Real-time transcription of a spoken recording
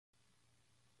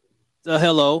So,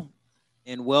 hello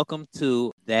and welcome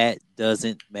to That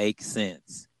Doesn't Make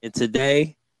Sense. And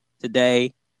today,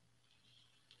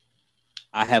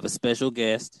 I have a special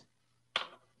guest,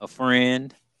 a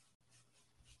friend,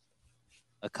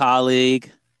 a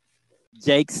colleague,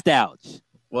 Jake Stouch.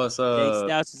 What's Jake up?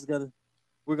 Stouch is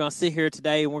we're gonna sit here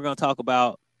today and we're gonna talk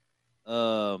about,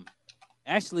 um,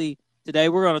 actually, today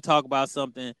we're gonna talk about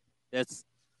something that's,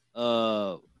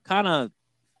 kind of,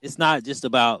 it's not just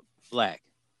about black.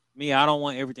 Me, I don't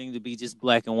want everything to be just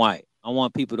black and white. I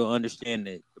want people to understand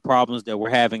that the problems that we're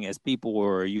having as people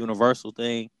are a universal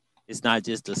thing. It's not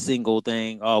just a single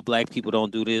thing. Oh, black people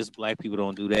don't do this, black people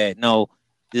don't do that. No,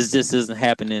 this just isn't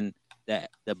happening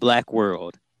that the black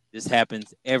world. This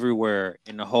happens everywhere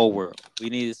in the whole world. We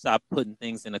need to stop putting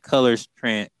things in a color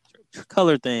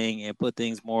thing and put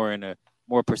things more in a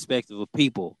more perspective of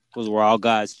people because we're all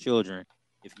God's children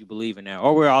if you believe in that,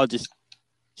 or we're all just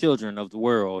children of the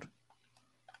world.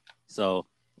 So,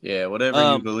 Yeah, whatever you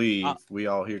um, believe, we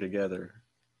all here together.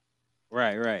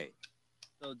 right, right.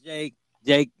 So, Jake,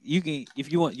 you can if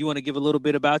you want to give a little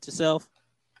bit about yourself.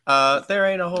 There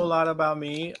ain't a whole lot about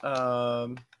me.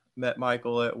 Met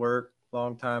Michael at work a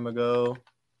long time ago.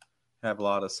 Have a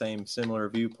lot of similar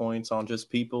viewpoints on just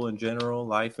people in general,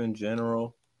 life in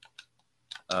general.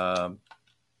 Um,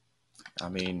 I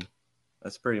mean,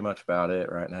 that's pretty much about it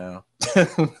right now.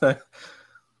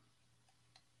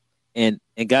 And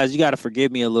guys, you got to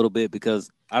forgive me a little bit because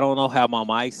I don't know how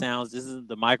my mic sounds. This is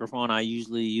the microphone I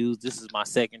usually use. This is my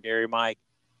secondary mic.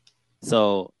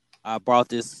 So I brought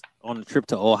this on a trip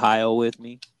to Ohio with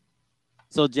me.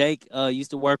 So Jake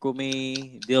used to work with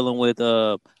me dealing with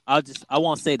I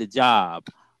won't say the job.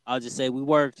 I'll just say we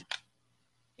worked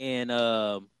in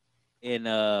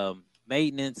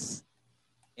maintenance,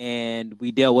 and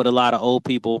we dealt with a lot of old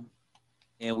people,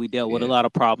 and we dealt with a Yeah. lot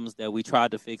of problems that we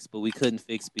tried to fix but we couldn't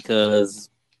fix because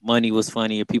money was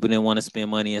funny or people didn't want to spend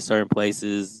money in certain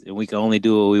places and we could only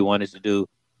do what we wanted to do.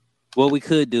 What we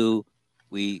could do,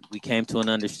 we came to an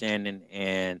understanding,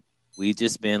 and we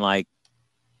just been like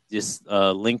just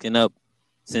linking up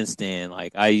since then.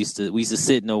 Like we used to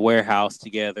sit in a warehouse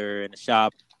together in a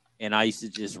shop, and I used to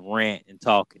just rant and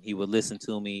talk, and he would listen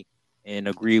to me and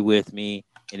agree with me,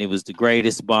 and it was the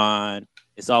greatest bond.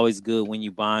 It's always good when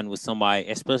you bond with somebody,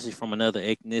 especially from another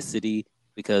ethnicity,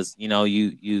 because you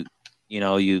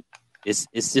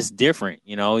it's just different.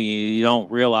 You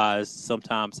don't realize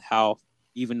sometimes how,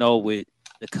 even though with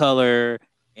the color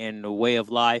and the way of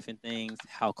life and things,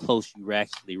 how close you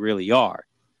actually really are.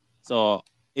 So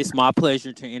it's my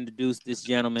pleasure to introduce this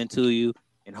gentleman to you,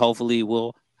 and hopefully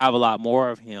we'll have a lot more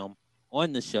of him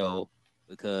on the show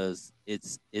because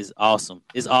it's awesome.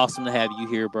 It's awesome to have you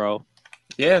here, bro.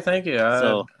 Yeah, thank you. I've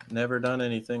So, never done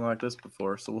anything like this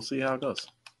before, so we'll see how it goes.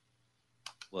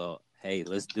 well, hey,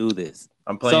 let's do this.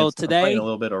 I'm playing. So I'm playing a today,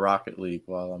 little bit of Rocket League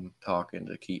while I'm talking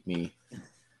to keep me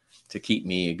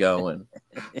going.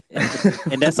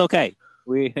 and that's okay.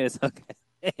 It's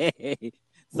okay.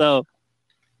 So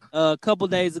a couple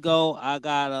days ago,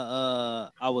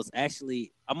 I was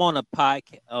actually I'm on a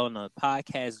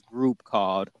podcast group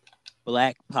called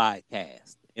Black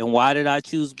Podcast. And why did I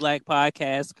choose Black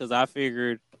Podcast? Because I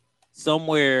figured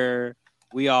somewhere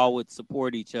we all would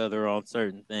support each other on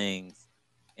certain things.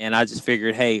 And I just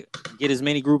figured, hey, get as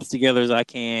many groups together as I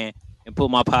can and put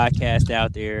my podcast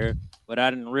out there. But I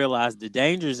didn't realize the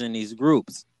dangers in these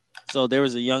groups. So there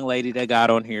was a young lady that got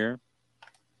on here,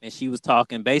 and she was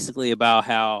talking basically about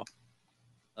how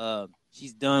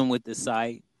she's done with the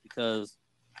site because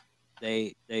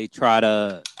they try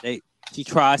to they she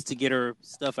tries to get her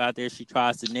stuff out there. She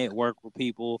tries to network with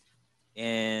people,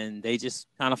 and they just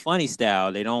kind of funny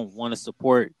style. They don't want to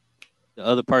support the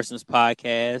other person's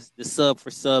podcast. The sub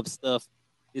for sub stuff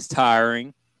is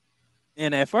tiring.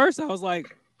 And at first, I was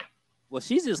like, "Well,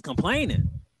 she's just complaining."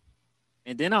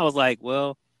 And then I was like,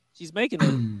 "Well, she's making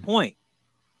a point."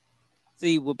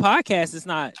 See, with podcasts, it's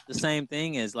not the same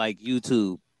thing as like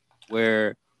YouTube,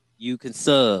 where you can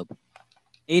sub.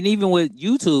 And even with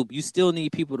YouTube, you still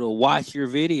need people to watch your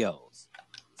videos.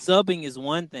 Subbing is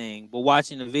one thing, but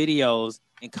watching the videos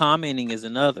and commenting is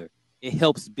another. It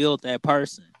helps build that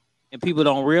person. And people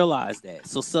don't realize that.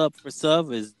 So sub for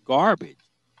sub is garbage.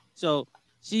 So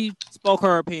she spoke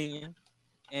her opinion,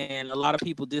 and a lot of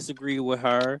people disagree with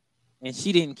her. And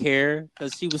she didn't care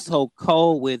because she was so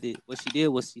cold with it. What she did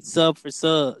was she sub for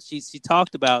sub. She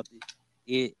talked about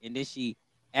it, and then she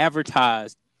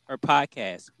advertised her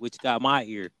podcast, which got my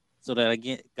ear. So that I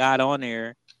got on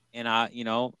there, and I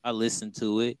listened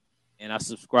to it, and I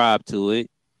subscribed to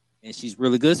it. And she's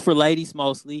really good. It's for ladies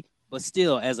mostly, but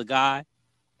still, as a guy,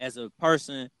 as a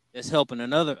person that's helping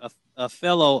a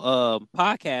fellow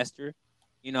podcaster,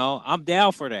 You know, I'm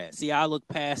down for that. See, I look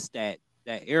past that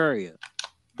area.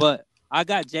 But I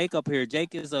got Jake up here.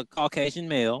 Jake is a Caucasian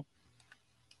male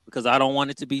because I don't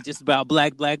want it to be just about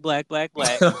black, black, black, black,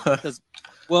 black. Because,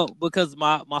 well, because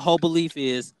my whole belief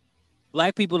is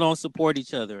black people don't support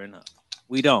each other enough.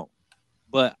 We don't.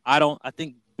 But I don't. I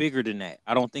think bigger than that.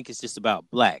 I don't think it's just about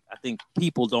black. I think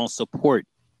people don't support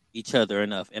each other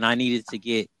enough, and I needed to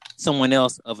get someone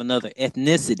else of another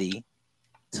ethnicity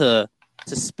to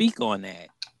speak on that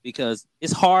because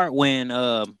it's hard when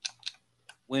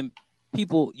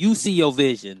people you see your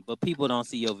vision, but people don't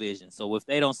see your vision. So if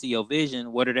they don't see your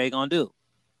vision, what are they gonna do?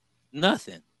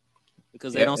 Nothing,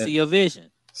 because they Yeah, don't see and your vision.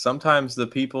 sometimes the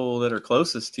people that are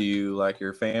closest to you, like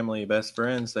your family, best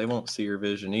friends, they won't see your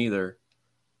vision either.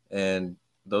 And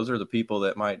those are the people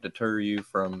that might deter you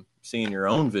from seeing your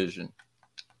own vision.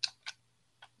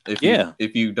 Yeah,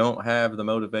 If you don't have the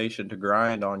motivation to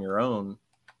grind on your own,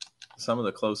 some of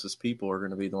the closest people are going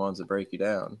to be the ones that break you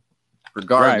down, right,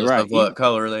 regardless right. of what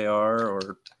color they are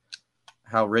or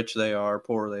how rich they are,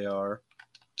 poor they are.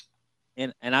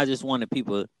 And I just wanted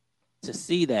people to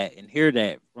see that and hear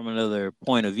that from another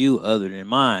point of view other than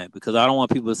mine, because I don't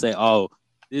want people to say, "Oh,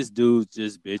 this dude's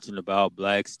just bitching about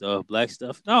black stuff." Black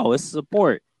stuff. No, it's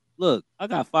support. Look, I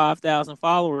got 5,000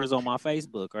 followers on my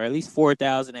Facebook, or at least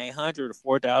 4,800 or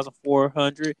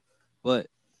 4,400. But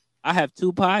I have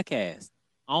two podcasts.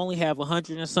 I only have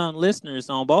 100 and some listeners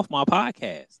on both my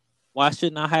podcasts. Why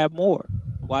shouldn't I have more?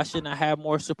 Why shouldn't I have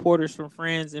more supporters from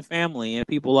friends and family and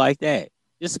people like that?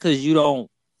 Just because you don't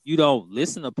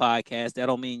listen to podcasts, that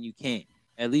don't mean you can't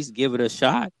at least give it a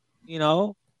shot, you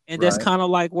know? And that's Right. kind of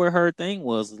like where her thing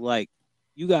was. Like,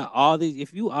 you got all these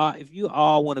if you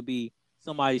all want to be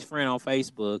somebody's friend on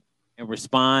Facebook and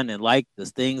respond and like the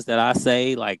things that I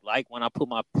say, like when I put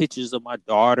my pictures of my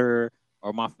daughter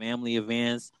or my family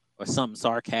events or something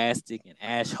sarcastic and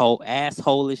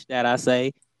assholish that I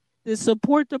say, then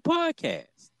support the podcast.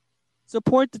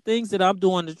 Support the things that I'm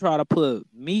doing to try to put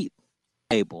meat on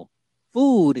the table,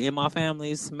 food in my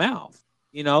family's mouth.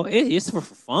 You know, it's for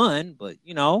fun, but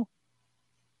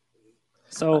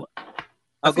so I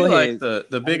I'll go feel like ahead.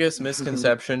 the biggest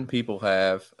misconception people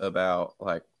have about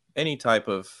like any type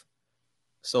of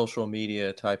social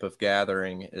media type of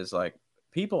gathering is like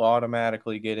people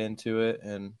automatically get into it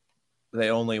and they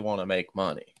only want to make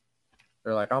money.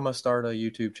 They're like, I'm gonna start a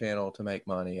YouTube channel to make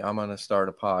money. I'm gonna start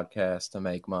a podcast to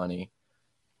make money.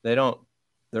 They don't.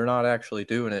 They're not actually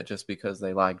doing it just because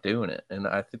they like doing it. And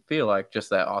I feel like just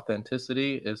that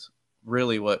authenticity is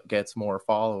really what gets more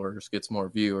followers, gets more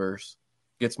viewers,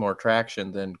 gets more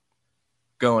traction than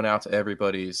going out to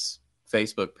everybody's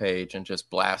Facebook page and just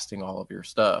blasting all of your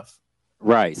stuff.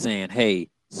 Right, saying, "Hey,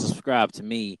 subscribe to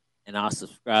me, and I'll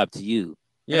subscribe to you."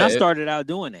 And Yeah, I started out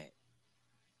doing that.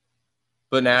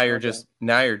 but I started out.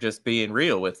 now you're just being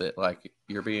real with it. Like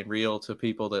you're being real to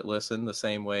people that listen the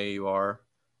same way you are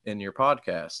in your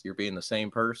podcast. You're being the same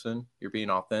person. You're being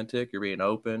authentic. You're being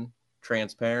open,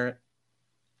 transparent.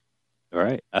 All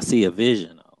right, I see a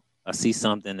vision. Though. I see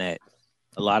something that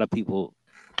a lot of people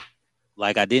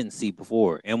like I didn't see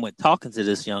before. And when talking to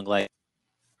this young lady,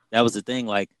 that was the thing.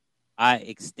 Like, I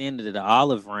extended the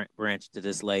olive branch to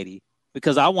this lady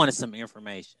because I wanted some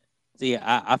information. See,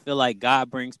 I feel like God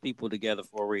brings people together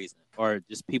for a reason, or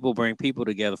just people bring people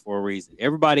together for a reason.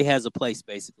 Everybody has a place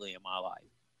basically in my life.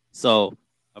 So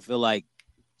I feel like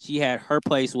her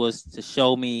place was to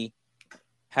show me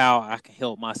how I can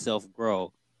help myself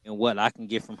grow and what I can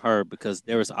get from her, because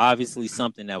there was obviously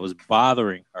something that was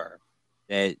bothering her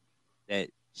that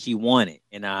she wanted,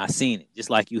 and I seen it. Just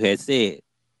like you had said,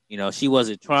 she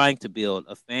wasn't trying to build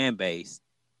a fan base;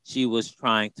 she was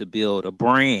trying to build a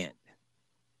brand,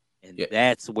 and Yeah,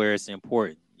 that's where it's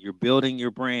important. You're building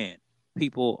your brand.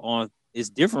 People on It's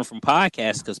different from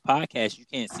podcasts, because podcasts you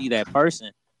can't see that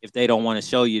person if they don't want to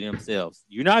show you themselves.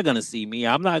 You're not gonna see me.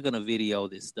 I'm not gonna video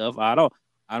this stuff. I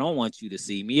don't want you to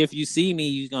see me. If you see me,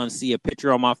 you're gonna see a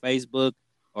picture on my Facebook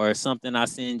or something I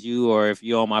send you, or if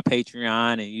you're on my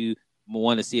Patreon and you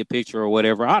want to see a picture or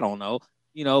whatever. I don't know,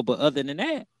 But other than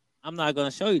that, I'm not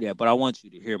gonna show you that. But I want you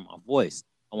to hear my voice.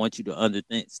 I want you to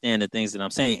understand the things that I'm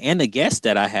saying and the guests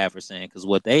that I have are saying, because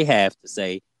what they have to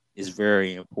say is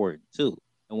very important too.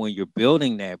 And when you're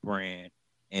building that brand,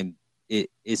 and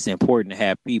it's important to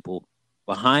have people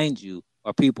behind you,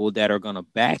 or people that are gonna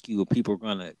back you, or people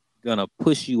are gonna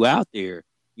push you out there.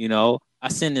 I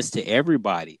send this to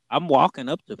everybody. I'm walking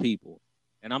up to people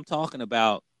and I'm talking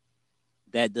about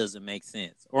that doesn't make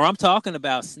sense, or I'm talking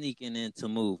about sneaking into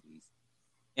movies,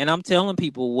 and I'm telling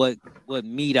people what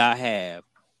meat I have,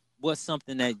 what's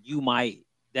something that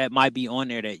might be on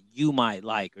there that you might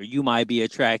like or you might be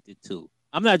attracted to.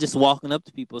 I'm not just walking up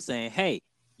to people saying, "Hey,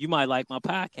 you might like my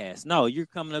podcast. No, you're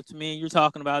coming up to me and you're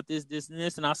talking about this, this, and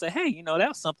this, and I'll say, hey, you know, that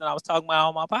was something I was talking about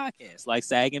on my podcast, like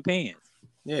sagging pants.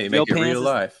 Yeah, you If your make it real pants is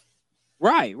life.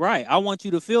 right, right. I want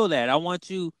you to feel that. I want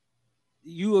you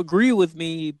agree with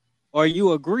me or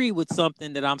you agree with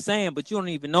something that I'm saying, but you don't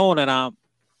even know that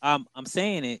I'm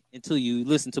saying it until you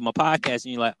listen to my podcast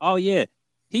and you're like, oh yeah,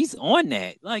 he's on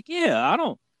that. Like, yeah,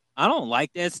 I don't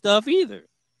like that stuff either.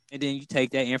 And then you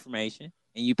take that information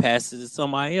and you pass it to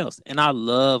somebody else. And I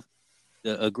love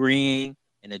the agreeing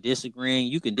and the disagreeing.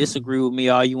 You can disagree with me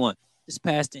all you want. Just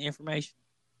pass the information.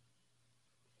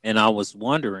 And I was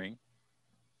wondering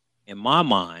in my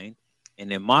mind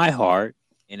and in my heart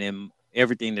and in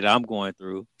everything that I'm going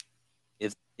through,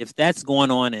 if that's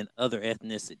going on in other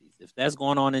ethnicities, if that's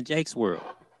going on in Jake's world,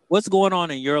 what's going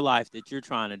on in your life that you're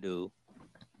trying to do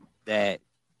that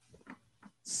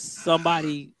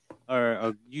somebody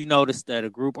or you notice that a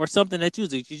group or something that you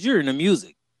do because you're in the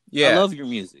music. I Yeah. love your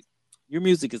music. Your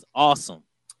music is awesome.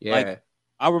 Yeah. Like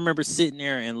I remember sitting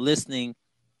there and listening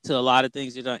to a lot of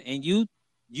things you've done, and you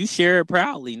share it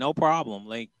proudly, no problem.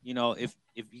 Like, you know, if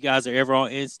you guys are ever on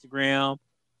Instagram,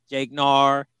 Jake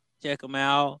Gnar, check him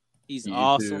out. He's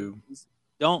awesome.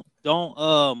 YouTube.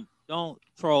 Don't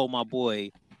troll my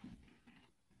boy,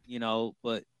 you know,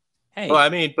 but hey. Well, I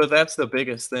mean, but that's the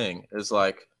biggest thing is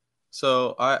like,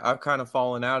 so I've kind of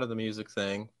fallen out of the music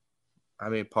thing. I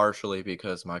mean, partially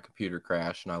because my computer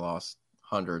crashed and I lost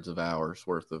hundreds of hours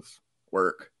worth of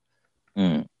work.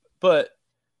 But,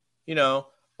 you know,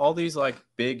 all these like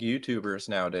big YouTubers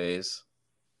nowadays,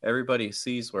 everybody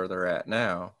sees where they're at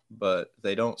now, but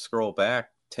they don't scroll back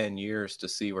 10 years to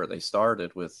see where they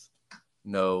started with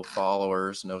no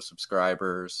followers, no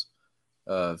subscribers,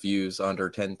 views under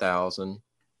 10,000.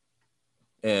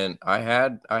 And I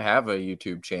have a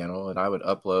YouTube channel and I would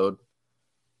upload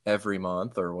every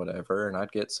month or whatever and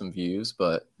I'd get some views,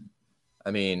 but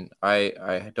I mean,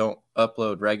 I don't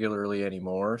upload regularly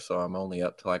anymore, so I'm only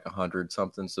up to like 100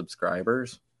 something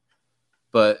subscribers.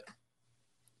 But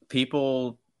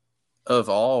people of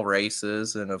all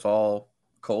races and of all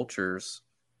cultures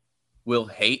will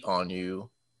hate on you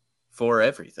for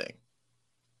everything.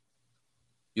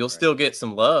 You'll still get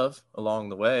some love along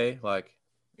the way, like,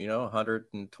 you know,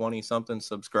 120 something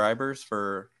subscribers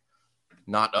for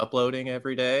not uploading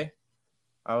every day.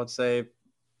 I would say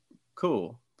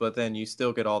cool, but then you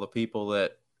still get all the people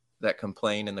that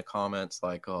complain in the comments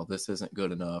like, oh, this isn't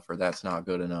good enough or that's not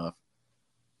good enough.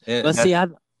 And But see,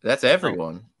 that's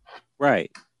everyone.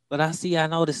 Right. But I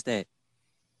noticed that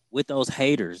with those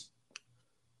haters,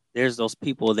 there's those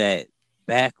people that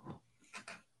back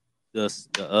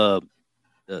the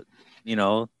you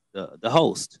know, the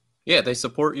host. Yeah, they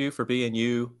support you for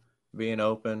being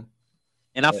open.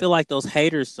 And I feel like those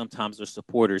haters sometimes are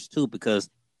supporters too, because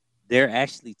they're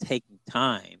actually taking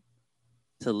time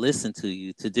to listen to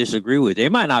you, to disagree with. They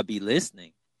might not be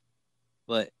listening,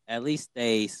 but at least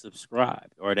they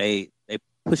subscribed or they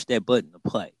push that button to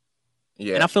play.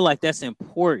 Yeah. And I feel like that's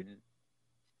important,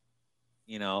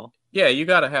 you know. Yeah, you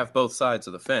got to have both sides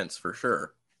of the fence for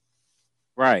sure.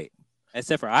 Right.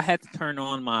 Except for I had to turn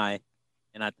on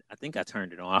and I think I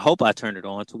turned it on. I hope I turned it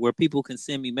on to where people can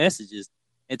send me messages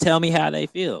and tell me how they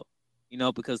feel, you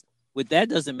know, because with that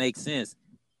doesn't make sense.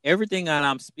 Everything that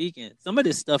I'm speaking, some of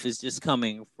this stuff is just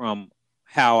coming from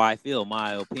how I feel,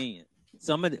 my opinion.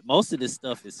 Most of this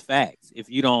stuff is facts. If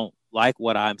you don't like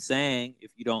what I'm saying,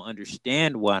 if you don't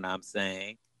understand what I'm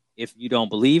saying, if you don't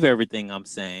believe everything I'm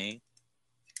saying,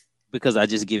 because I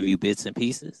just give you bits and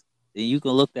pieces, then you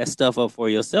can look that stuff up for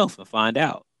yourself and find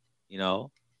out, you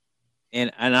know.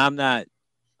 And I'm not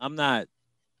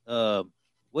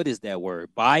what is that word?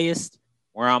 Biased,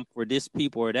 where I'm for this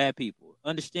people or that people.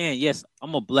 Understand, yes,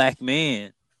 I'm a black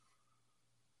man,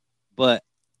 but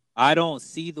I don't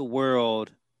see the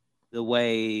world the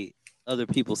way other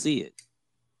people see it.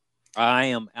 I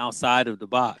am outside of the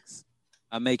box.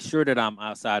 I make sure that I'm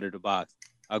outside of the box.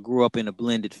 I grew up in a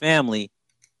blended family,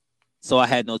 so I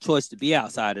had no choice to be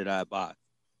outside of that box.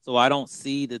 So I don't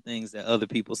see the things that other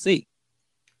people see.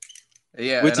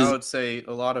 Yeah, and I would say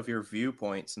a lot of your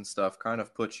viewpoints and stuff kind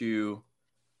of put you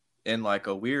in like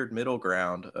a weird middle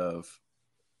ground of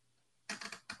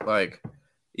like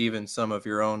even some of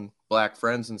your own black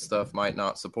friends and stuff might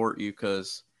not support you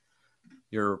because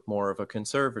you're more of a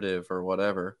conservative or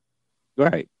whatever.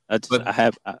 Right.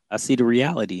 I see the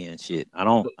reality and shit. I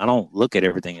don't look at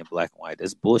everything in black and white.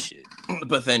 That's bullshit.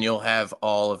 But then you'll have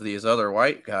all of these other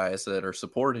white guys that are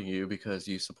supporting you because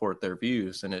you support their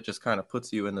views, and it just kind of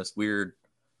puts you in this weird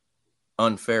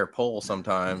unfair poll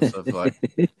sometimes of like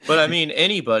but I mean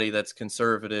anybody that's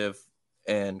conservative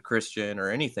and Christian or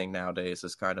anything nowadays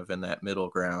is kind of in that middle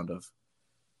ground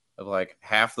of like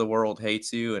half the world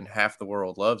hates you and half the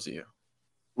world loves you.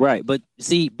 Right. But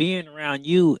see, being around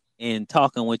you and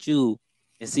talking with you,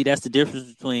 and see, that's the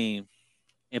difference between.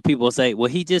 And people say,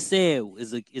 "What he just said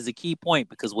is a key point,"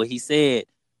 because what he said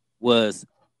was,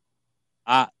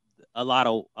 I a lot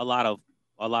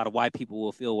of white people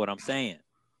will feel what I'm saying,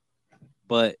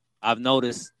 but I've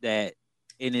noticed that,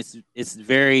 and it's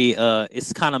very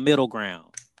it's kind of middle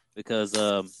ground, because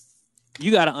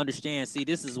you got to understand. See,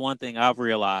 this is one thing I've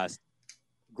realized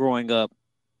growing up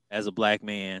as a black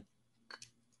man,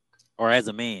 or as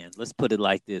a man. Let's put it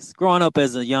like this: growing up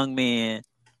as a young man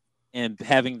and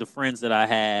having the friends that I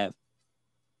have,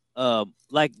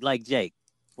 like Jake,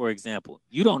 for example.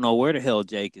 You don't know where the hell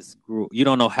Jake is grew. You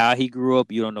don't know how he grew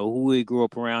up. You don't know who he grew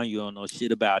up around. You don't know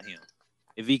shit about him.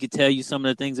 If he could tell you some of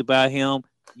the things about him,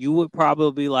 you would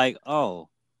probably be like, oh,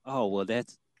 well,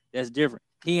 that's different.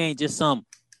 He ain't just some,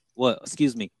 what?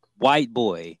 Excuse me, white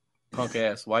boy. Punk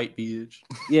ass white bitch.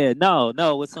 Yeah,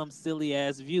 no, with some silly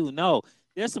ass view. No,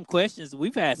 there's some questions.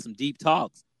 We've had some deep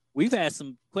talks. We've had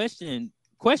some question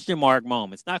mark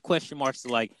moments, not question marks to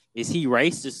like, is he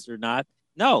racist or not?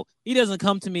 No, he doesn't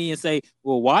come to me and say,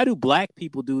 well, why do black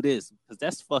people do this? Because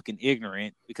that's fucking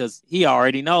ignorant, because he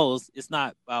already knows it's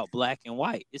not about black and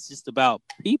white. It's just about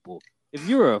people. If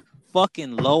you're a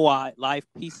fucking low life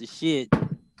piece of shit, then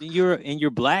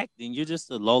you're black, then you're just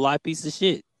a low life piece of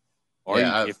shit. Or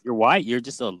Yeah, if you're white, you're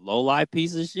just a low life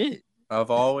piece of shit.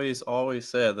 I've always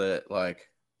said that,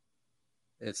 like,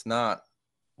 it's not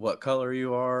what color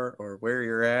you are or where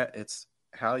you're at, it's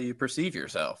how you perceive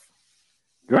yourself.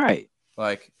 Right.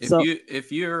 Like, So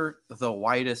if you're the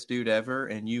whitest dude ever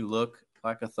and you look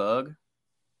like a thug,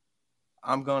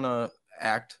 I'm gonna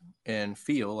act and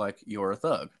feel like you're a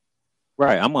thug.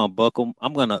 right, I'm gonna buckle.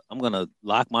 I'm gonna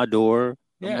lock my door.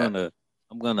 I'm Yeah, gonna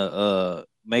I'm gonna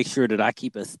make sure that I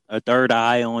keep a third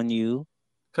eye on you.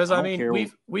 because I I don't mean care.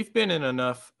 we've been in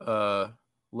enough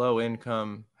low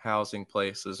income housing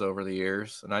places over the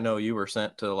years, and I know you were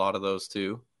sent to a lot of those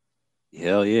too.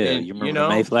 Hell yeah! And You you remember the know,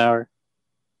 Mayflower?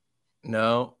 no You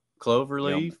know,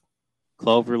 Cloverleaf.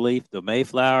 Cloverleaf, the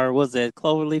Mayflower. Was that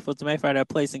Cloverleaf? Was the Mayflower, that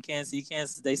place in Kansas City,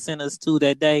 Kansas? They sent us to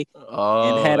that day and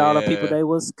Oh had all the people yeah, they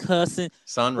was cussing.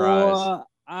 Sunrise. Boy,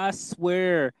 I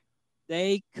swear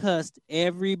they cussed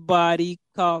everybody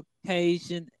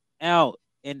Caucasian out,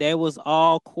 and they was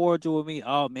all cordial with me.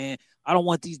 Oh man, I don't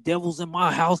want these devils in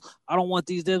my house. I don't want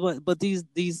these devils. But these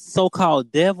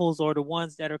so-called devils are the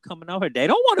ones that are coming over. They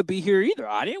don't want to be here either.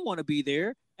 I didn't want to be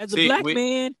there as a See, black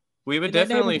man we would in that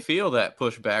definitely neighborhood. feel that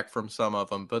pushback from some of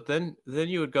them, but then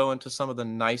you would go into some of the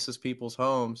nicest people's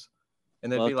homes,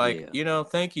 and they'd be Fuck like, yeah,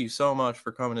 thank you so much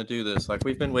for coming to do this. Like,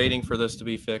 we've been waiting for this to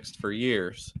be fixed for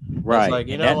years. And it's right. like,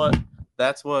 you And know that what?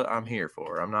 That's what I'm here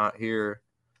for. I'm not here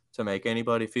to make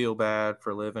anybody feel bad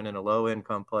for living in a low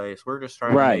income place. We're just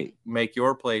trying to right. make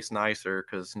your place nicer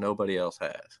because nobody else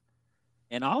has.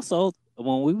 And also,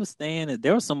 when we were staying,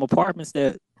 there were some apartments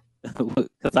that,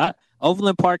 because I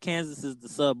Overland Park, Kansas is the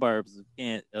suburbs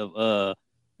of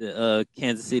the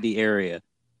Kansas City area,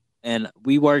 and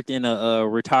we worked in a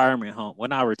retirement home. Well,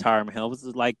 not retirement home. It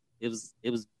was like it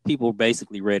was people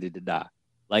basically ready to die.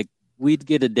 Like, we'd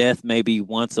get a death maybe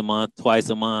once a month, twice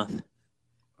a month.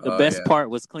 The Oh best yeah. part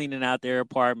was cleaning out their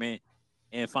apartment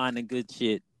and finding good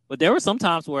shit. But there were some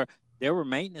times where there were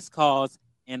maintenance calls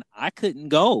and I couldn't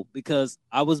go because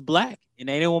I was black and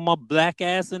they didn't want my black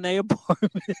ass in their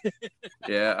apartment.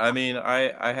 Yeah, I mean,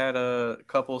 I had a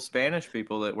couple Spanish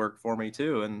people that worked for me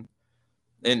too, and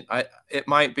I it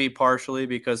might be partially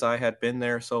because I had been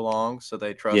there so long, so they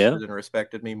Yeah. trusted and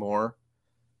respected me more.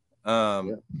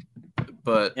 Um,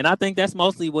 but And I think that's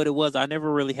mostly what it was. I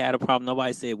never really had a problem.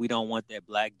 Nobody said we don't want that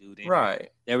black dude in here. right,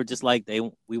 They were just like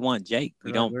we want Jake.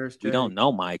 We they're like, don't "Where's we don't Jake?"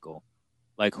 know Michael.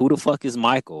 Like, who the fuck is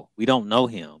Michael? We don't know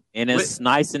him. And But as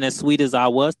nice and as sweet as I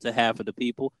was to half of the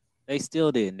people, they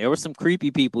still didn't. There were some creepy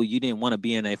people you didn't want to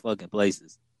be in their fucking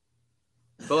places.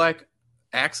 like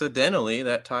accidentally,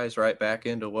 that ties right back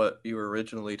into what you were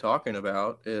originally talking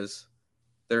about. Is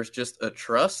there's just a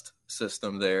trust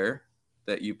system there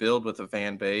that you build with a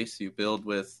fan base, you build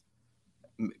with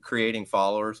creating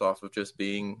followers off of just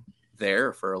being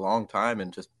there for a long time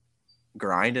and just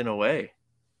grinding away.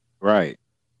 Right.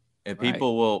 And Right.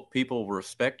 people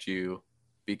respect you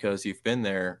because you've been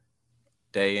there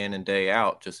day in and day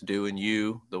out, just doing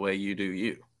you the way you do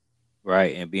you.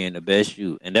 Right. And being the best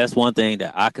you. And that's one thing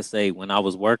that I could say when I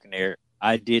was working there,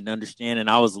 I didn't understand and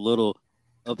I was a little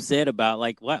upset about,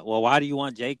 like, what? Well, why do you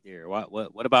want Jake there?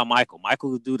 What about Michael?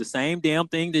 Michael would do the same damn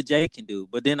thing that Jake can do.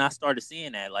 But then I started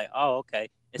seeing that, like, oh, okay.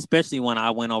 Especially when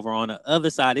I went over on the other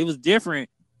side. It was different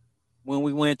when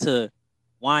we went to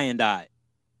Wyandotte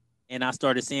and I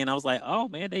started seeing. I was like, oh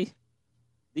man, these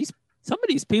some of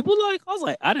these people like. I was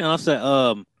like, I didn't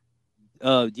understand.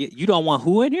 You don't want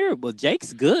who in here? Well,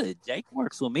 Jake's good. Jake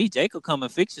works with me. Jake will come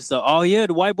and fix you. So, oh yeah,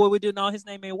 the white boy we didn't know his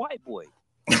name ain't white boy.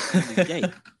 His name is Jake.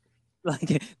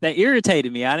 Like that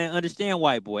irritated me. I didn't understand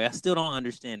white boy. I still don't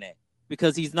understand that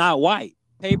because he's not white.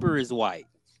 Paper is white.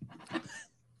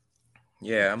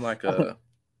 Yeah, I'm like a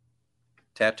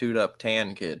tattooed up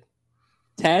tan kid.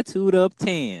 Tattooed up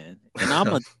tan,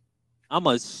 and I'm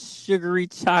a sugary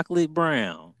chocolate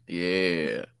brown.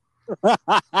 Yeah.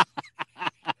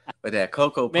 With that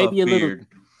Cocoa Puff Maybe a little, beard.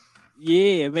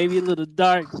 yeah, maybe a little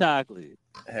dark chocolate.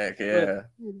 Heck But yeah.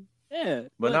 yeah,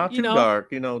 But not you too know,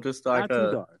 dark, just like not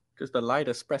too dark. just a light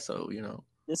espresso.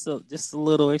 Just a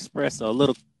little espresso, a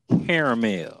little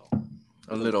caramel,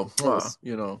 A little,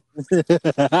 little.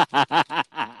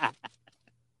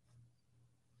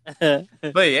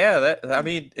 But yeah, I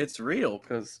mean, it's real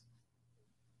because,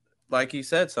 like you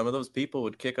said, some of those people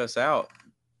would kick us out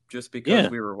just because Yeah.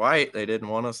 we were white. They didn't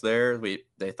want us there.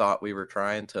 They thought we were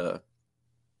trying to,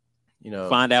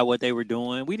 Find out what they were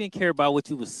doing. We didn't care about what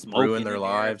you was ruin smoking their in there. If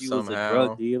lives you was a drug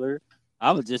somehow. dealer,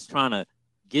 I was just trying to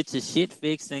get your shit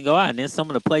fixed and go out. And then some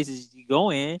of the places you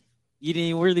go in, you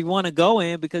didn't really want to go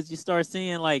in because you start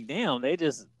seeing like, damn, they're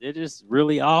just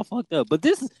really all fucked up. But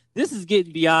this is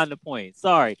getting beyond the point.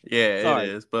 Sorry, Yeah, it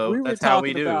is, we but were that's how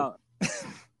we talking do. about.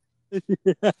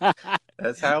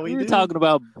 That's how we were do. talking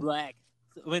about black.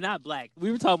 I mean, not black.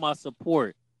 We were talking about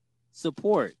support.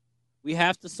 Support. We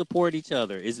have to support each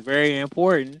other. It's very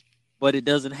important, but it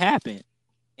doesn't happen.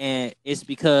 And it's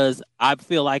because I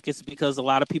feel like it's because a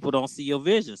lot of people don't see your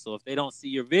vision. So if they don't see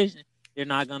your vision, they're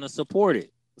not going to support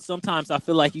it. Sometimes I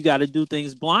feel like you got to do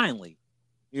things blindly.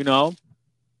 You know,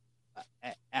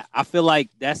 I feel like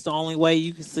that's the only way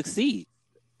you can succeed.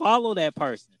 Follow that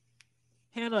person.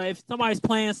 Handle if somebody's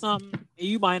playing something and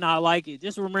you might not like it.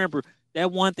 Just remember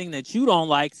that one thing that you don't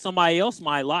like, somebody else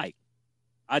might like.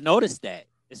 I noticed that,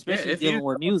 Yeah, especially if you dealing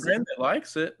with have a music. friend that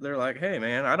likes it, they're like, "Hey,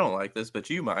 man, I don't like this, but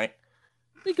you might."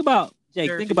 Think about Jake.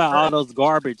 Share a Think few about all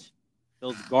friends.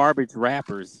 those garbage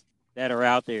rappers that are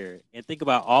out there, and think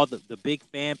about all the big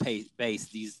base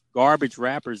these garbage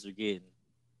rappers are getting,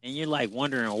 and you're like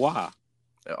wondering why.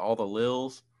 All the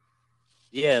Lils.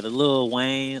 Yeah, the Lil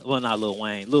Wayne, well not Lil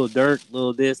Wayne, Lil Durk,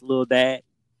 Lil this, Lil that,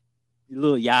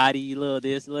 Lil Yachty, Lil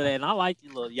this, Lil that, and I liked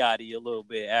Lil Yachty a little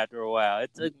bit after a while.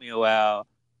 It took me a while,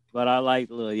 but I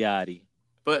liked Lil Yachty.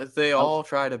 But they all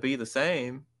try to be the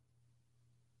same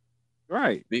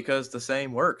Right. because the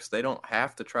same works. They don't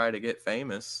have to try to get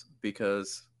famous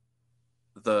because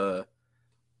the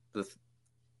the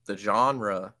the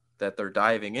genre that they're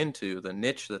diving into, the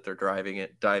niche that they're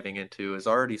diving into is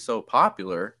already so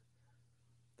popular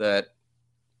that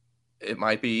it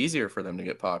might be easier for them to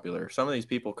get popular. Some of these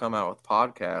people come out with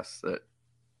podcasts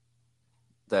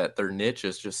that their niche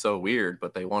is just so weird,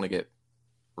 but they want to get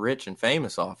rich and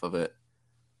famous off of it.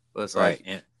 But it's Right. like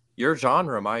And, your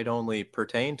genre might only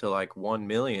pertain to like 1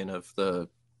 million of the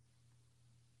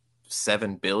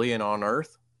 7 billion on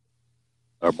Earth.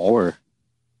 or more,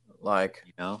 Like,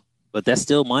 but that's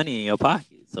still money in your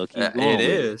pocket. So keep it going with it.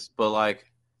 is, but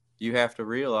like, you have to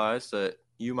realize that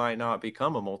you might not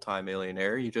become a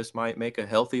multimillionaire. You just might make a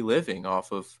healthy living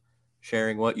off of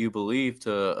sharing what you believe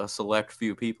to a select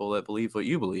few people that believe what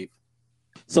you believe.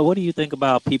 So what do you think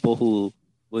about people who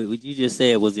what you just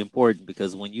said was important?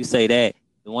 Because when you say that,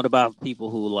 then what about people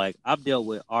who like I've dealt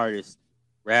with artists,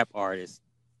 rap artists,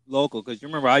 local? Because you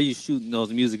remember I used shooting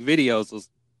those music videos, those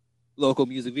local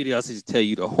music videos. I used to tell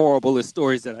you the horriblest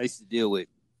stories that I used to deal with.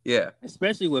 Yeah.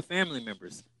 Especially with family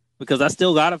members, because I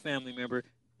still got a family member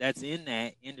that's in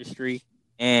that industry.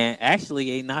 And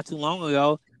actually, not too long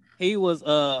ago, he was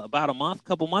about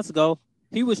couple months ago,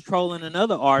 he was trolling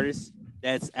another artist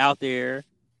that's out there.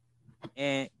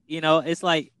 And it's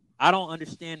like I don't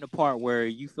understand the part where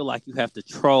you feel like you have to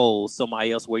troll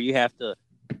somebody else, where you have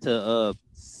to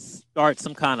start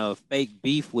some kind of fake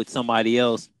beef with somebody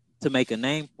else to make a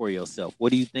name for yourself.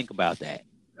 What do you think about that?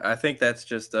 I think that's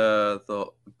just the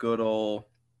good old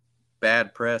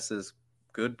bad press is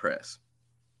good press.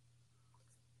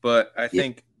 But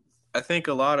Yeah. I think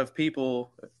a lot of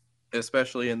people,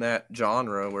 especially in that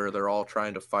genre where they're all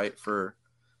trying to fight for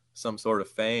some sort of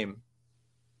fame,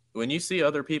 when you see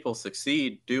other people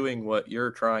succeed doing what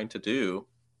you're trying to do,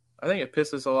 I think it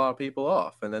pisses a lot of people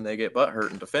off, and then they get butthurt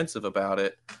and defensive about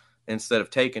it instead of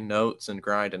taking notes and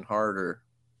grinding harder.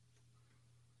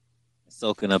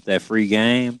 Soaking up that free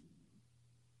game.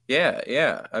 Yeah,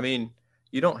 yeah. I mean,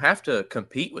 you don't have to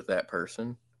compete with that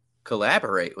person.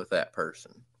 Collaborate with that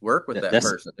person. Work with that That's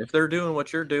person. If they're doing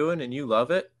what you're doing and you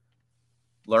love it,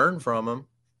 learn from them,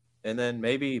 and then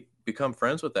maybe become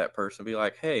friends with that person. Be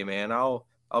like, hey man, I'll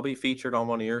be featured on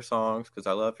one of your songs because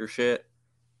I love your shit.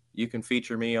 You can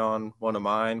feature me on one of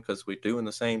mine because we're doing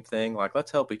the same thing. Like,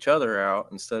 let's help each other out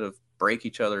instead of break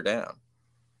each other down.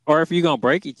 Or if you're gonna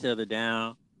break each other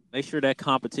down, make sure that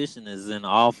competition is in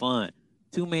all fun.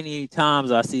 Too many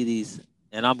times I see these,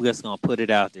 and I'm just gonna put it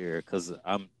out there because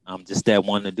I'm just that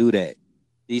one to do that.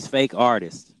 These fake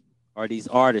artists, or these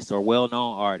artists, or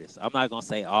well-known artists. I'm not gonna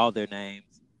say all their names,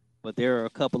 but there are a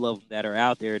couple of them that are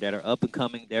out there that are up and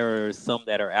coming. There are some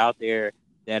that are out there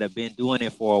that have been doing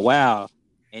it for a while,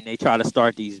 and they try to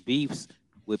start these beefs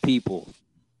with people,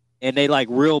 and they like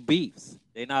real beefs.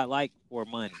 They not like for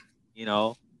money, you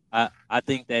know. I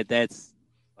think that's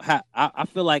I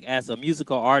feel like as a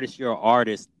musical artist, you're an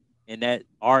artist, and that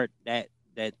art that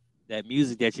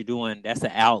music that you're doing, that's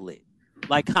an outlet.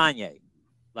 Like Kanye,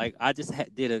 like I just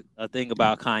did a thing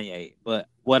about Kanye, but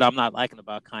what I'm not liking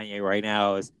about Kanye right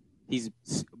now is he's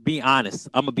be honest.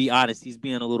 I'm gonna be honest. He's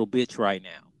being a little bitch right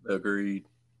now. Agreed.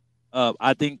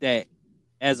 I think that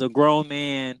as a grown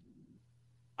man,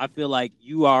 I feel like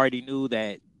you already knew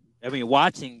that. I mean,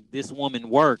 watching this woman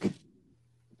work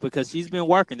because she's been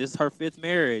working. This is her fifth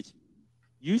marriage.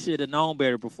 You should have known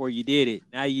better before you did it.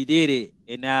 Now you did it,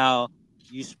 and now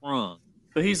you sprung,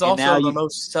 But he's and now also the you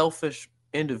most selfish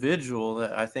individual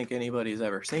that I think anybody's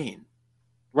ever seen.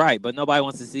 right. But nobody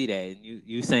wants to see that, and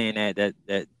you saying that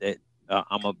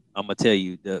I'm gonna tell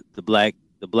you the black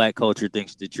culture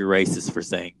thinks that you're racist for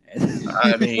saying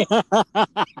I mean,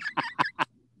 that.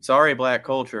 sorry, black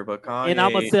culture, but And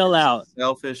I'm a Kanye is sellout.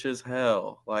 selfish as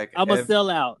hell. Like I'm a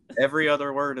sellout. every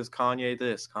other word is Kanye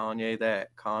this, Kanye that,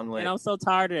 And Conley. I'm so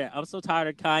tired of that. I'm so tired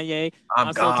of Kanye. I'm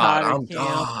I'm so God. tired of I'm Kim.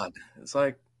 God. It's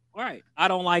like, Right. I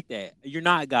don't like that. You're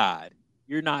not God.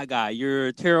 You're not God.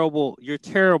 You're terrible. You're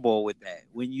terrible with that.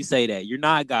 When you say that, you're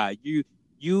not God. You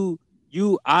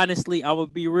you honestly, I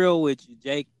would be real with you,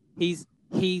 Jake. He's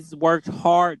worked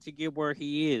hard to get where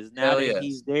he is. Now hell that yes.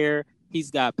 he's there,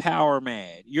 he's got power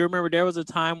mad. You remember there was a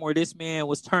time where this man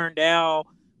was turned down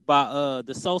by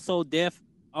the so deaf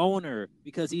owner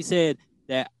because he said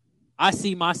that I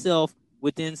see myself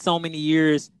within so many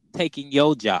years taking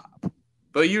your job.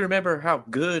 But you remember how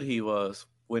good he was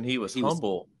when he was He was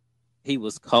humble. he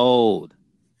was cold.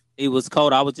 He was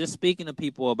cold. I was just speaking to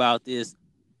people about this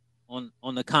on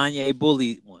the Kanye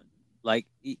bully one. Like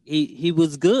he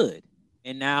was good,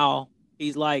 and now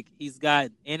he's like he's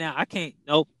got. And I can't.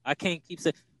 Nope. I can't keep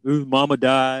saying "His mama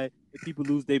died." People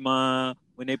lose their mind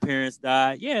when their parents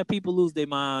die. Yeah, people lose their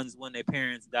minds when their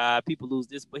parents die. People lose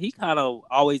this, but he kind of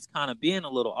always kind of being a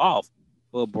little off.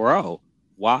 But bro,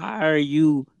 why are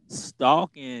you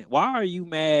stalking? Why are you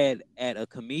mad at a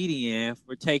comedian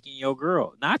for taking your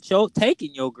girl? Not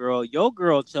taking your girl. Your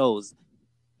girl chose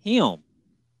him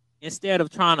instead of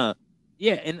trying to.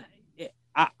 Yeah, and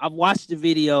I've watched the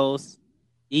videos.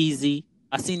 Easy.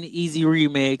 I seen the Easy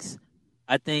remix.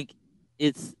 I think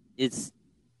it's it's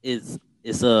it's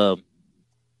it's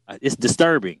it's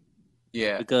disturbing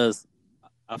Yeah. because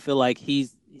I feel like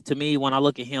he's to me when I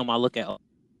look at him, I look at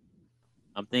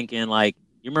I'm thinking like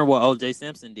you remember what O.J.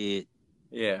 Simpson did?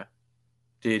 Yeah.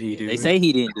 Did he They do say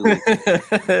he didn't do it.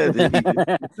 it? Did he do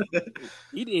it?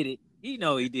 He did it. He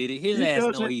know he did it. His It ass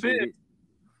know doesn't he did fit.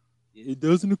 it. It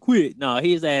doesn't acquit. No,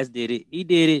 his ass did it. He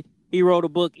did it. He wrote a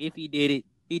book. If he did it,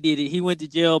 he did it. He went to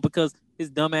jail because his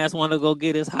dumb ass wanted to go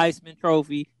get his Heisman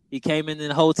Trophy. He came in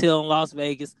the hotel in Las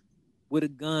Vegas with a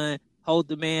gun, hold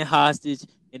the man hostage,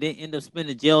 and then end up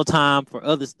spending jail time for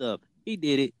other stuff. He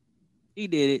did it. He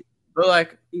did it. But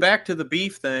like back to the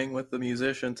beef thing with the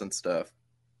musicians and stuff.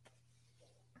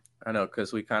 I know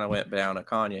because we kind of went down a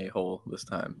Kanye hole this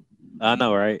time. I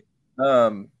know, right?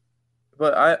 Um,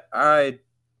 but I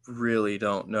really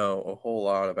don't know a whole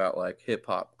lot about like hip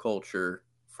hop culture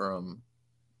from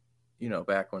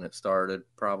back when it started,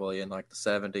 probably in like the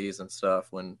 70s and stuff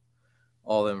when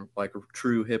all them like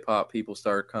true hip hop people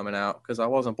started coming out because I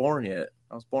wasn't born yet.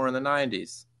 I was born in the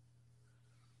 90s.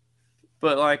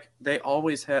 But like they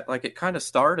always had like it kind of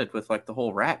started with like the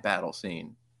whole rap battle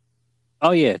scene.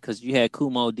 Oh yeah, because you had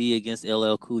Kumo D against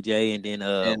LL Cool J, and then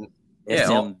And yeah,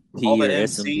 all SMP the or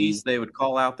MCs SMG. they would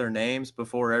call out their names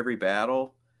before every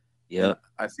battle. And Yep.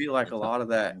 I feel like a lot of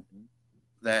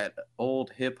that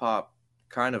old hip hop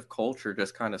kind of culture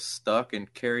just kind of stuck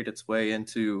and carried its way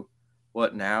into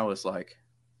what now is like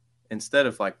instead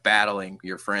of like battling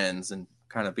your friends and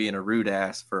kind of being a rude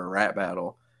ass for a rap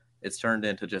battle, it's turned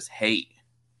into just hate.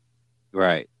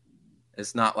 Right.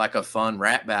 It's not like a fun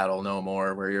rap battle no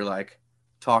more where you're like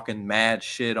talking mad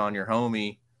shit on your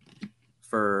homie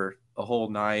for a whole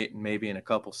night and maybe in a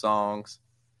couple songs.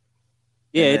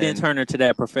 Yeah, And it didn't then turn into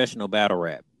that professional battle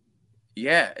rap.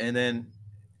 yeah, and then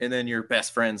and then you're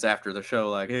best friends after the show,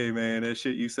 like, hey man, that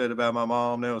shit you said about my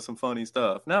mom, that was some funny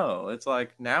stuff. No, it's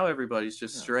like now everybody's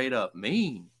just straight up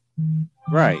mean.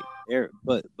 Right.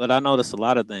 But I notice a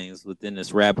lot of things within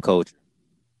this rap culture.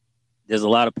 There's a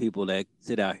lot of people that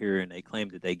sit out here and they claim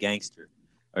that they gangster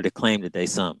or they claim that they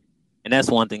something. And that's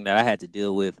one thing that I had to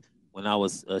deal with when I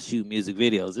was shooting music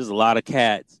videos. There's a lot of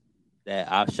cats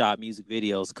that I've shot music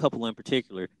videos, a couple in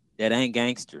particular, that ain't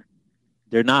gangster.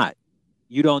 They're not.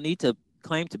 You don't need to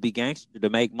claim to be gangster to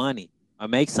make money or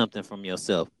make something from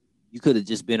yourself. You could have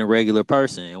just been a regular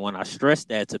person. And when I stress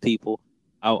that to people,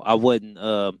 I wasn't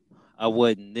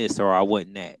this or I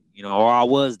wasn't that, or I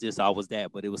was this, I was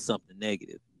that, but it was something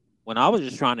negative. When I was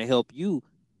just trying to help you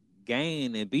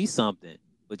gain and be something,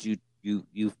 but you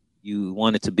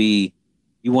wanted to be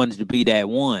that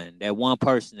one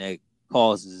person that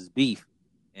causes beef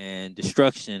and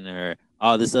destruction or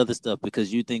all this other stuff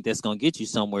because you think that's gonna get you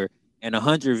somewhere. And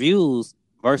 100 views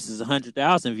versus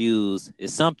 100,000 views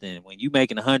is something. When you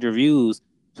making 100 views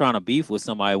trying to beef with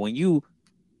somebody, when you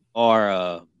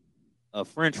are a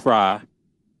French fry,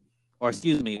 or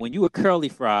excuse me, when you a curly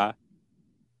fry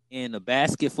in a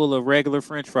basket full of regular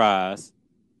French fries,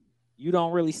 you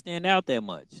don't really stand out that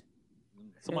much.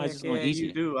 Somebody's Heck just gonna yeah, eat you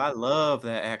you. do. I love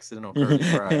that accidental curly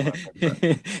fry in my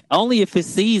French fry. Only if it's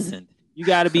seasoned. You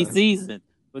got to be seasoned.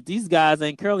 But these guys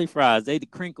ain't curly fries. They the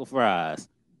crinkle fries.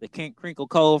 The crinkle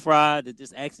cold fry that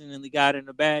just accidentally got in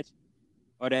the batch,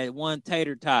 or that one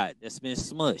tater tot that's been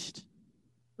smushed.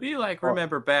 Well, you like Or,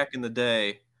 remember back in the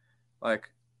day, like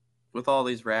with all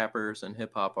these rappers and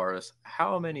hip hop artists,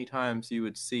 how many times you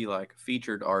would see like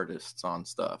featured artists on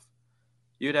stuff?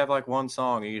 You'd have like one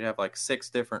song and you'd have like 6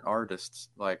 different artists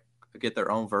like get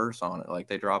their own verse on it. Like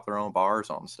they drop their own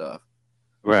bars on stuff.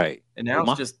 right. And Well,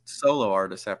 now it's just solo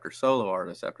artists after solo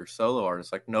artists after solo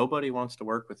artists. Like nobody wants to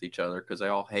work with each other because they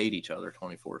all hate each other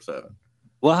 24/7.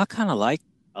 I kind of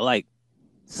I like.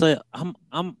 So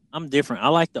I'm different. I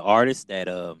like the artists that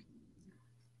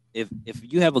if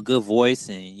you have a good voice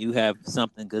and you have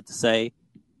something good to say,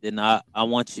 then I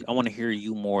want to hear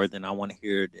you more than I want to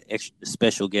hear the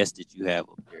special guest that you have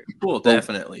up there. Well, But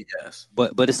definitely, yes.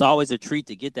 but it's always a treat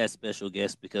to get that special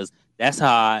guest because that's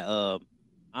how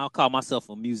I'll call myself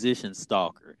a musician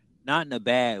stalker, not in a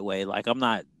bad way. Like I'm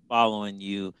not following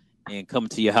you and coming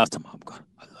to your house.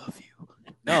 I love you.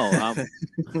 No,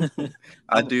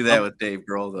 I do that with Dave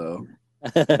Grohl though.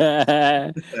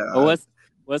 well, Uh,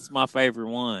 what's my favorite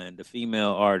one? The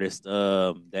female artist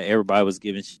that everybody was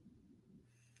giving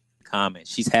comment.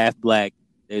 She's half black.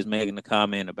 They was making a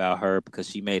comment about her because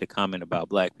she made a comment about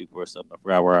black people or something. I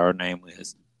forgot where her name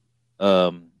was.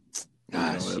 Um,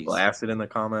 gosh, blasted in the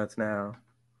comments now.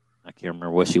 I can't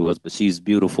remember what she was, but she's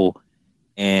beautiful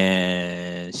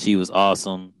and she was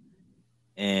awesome.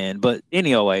 But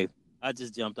anyway, I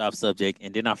just jumped off subject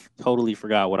and then I totally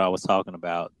forgot what I was talking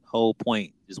about. The whole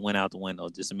point just went out the window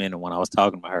just a minute when I was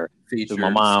talking about her. Featured my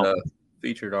mom, stuff,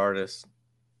 featured artists.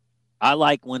 I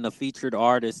like when the featured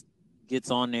artist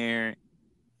gets on there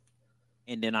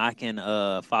and then I can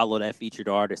follow that featured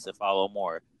artist and follow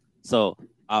more. So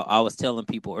I was telling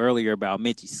people earlier about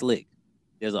Mitchy Slick.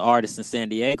 There's an artist in San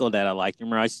Diego that I like.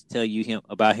 Remember, I used to tell you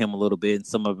about him a little bit and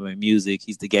some of him in music.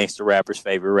 He's the gangster rapper's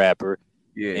favorite rapper.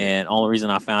 Yeah. And only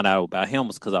reason I found out about him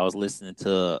was because I was listening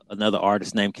to another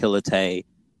artist named Killer Tay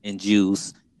and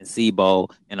Juice and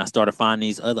Sibo, and I started finding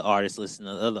these other artists,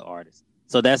 listening to other artists.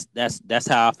 So that's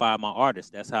how I find my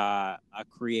artists. That's how I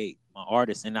create my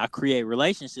artists, and I create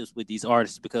relationships with these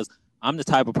artists because I'm the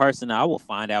type of person that I will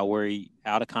find out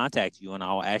how to contact you, and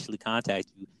I will actually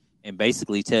contact you and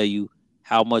basically tell you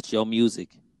how much your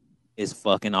music is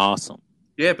fucking awesome.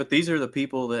 Yeah, but these are the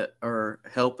people that are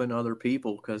helping other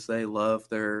people because they love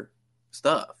their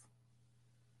stuff.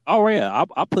 Oh yeah,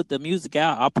 I put the music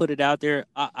out. I put it out there.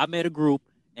 I met a group,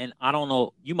 and I don't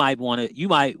know. You might want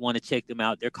to check them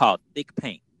out. They're called Thick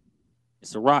Paint.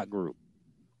 It's a rock group.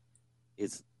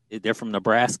 They're from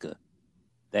Nebraska.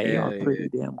 They are pretty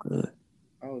damn good.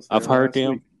 I've heard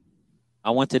them. Week. I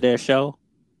went to their show.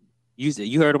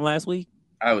 You heard them last week?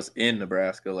 I was in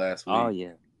Nebraska last week. Oh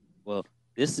yeah. Well,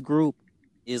 this group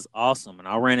is awesome, and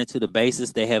I ran into the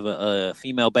bassist. They have a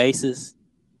female bassist,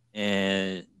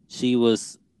 and she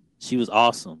was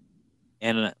awesome.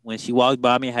 And when she walked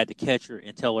by me, I had to catch her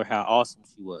and tell her how awesome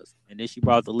she was. And then she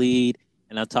brought the lead,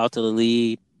 and I talked to the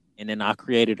lead, and then I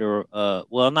created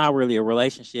not really a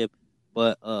relationship,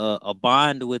 but a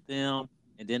bond with them.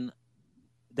 And then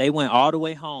they went all the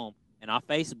way home, and I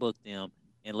Facebooked them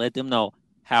and let them know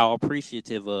how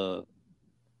appreciative of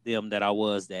them that I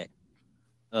was that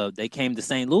they came to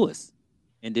St. Louis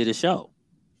and did a show.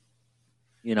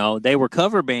 You know, they were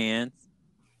cover bands,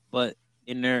 but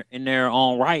in their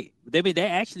own right. They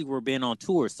actually were being on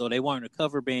tour, so they weren't a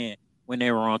cover band when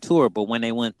they were on tour. But when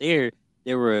they went there,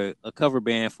 they were a cover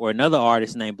band for another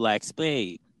artist named Black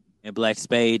Spade, and Black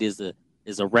Spade is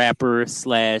a rapper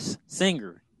slash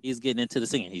singer. He's getting into the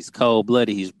singing. He's cold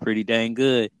blooded. He's pretty dang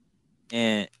good,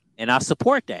 and I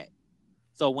support that.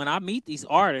 So when I meet these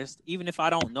artists, even if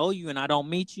I don't know you and I don't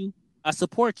meet you, I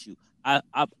support you. I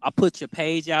put your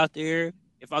page out there.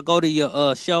 If I go to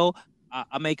your show,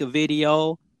 I make a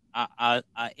video. I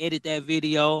edit that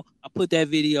video. I put that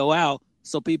video out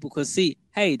so people can see,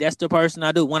 hey, that's the person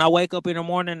I do. When I wake up in the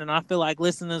morning and I feel like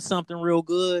listening to something real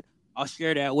good, I'll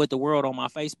share that with the world on my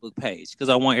Facebook page because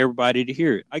I want everybody to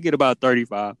hear it. I get about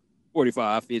 35,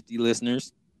 45, 50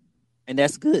 listeners, and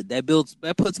that's good.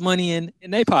 That puts money in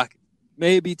their pocket.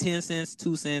 Maybe 10 cents,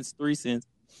 2 cents, 3 cents.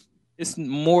 It's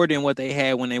more than what they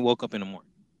had when they woke up in the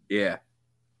morning. Yeah.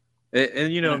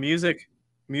 And you know,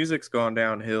 music's gone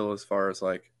downhill as far as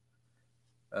like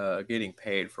getting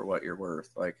paid for what you're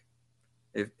worth. Like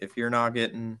if you're not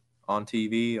getting on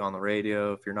TV, on the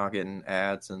radio, if you're not getting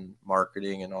ads and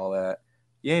marketing and all that,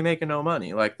 you ain't making no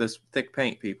money. Like this Thick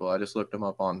Paint people, I just looked them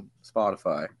up on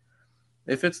Spotify.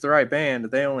 If it's the right band,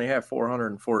 they only have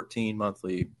 414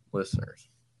 monthly listeners.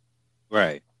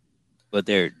 Right. But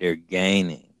they're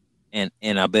gaining.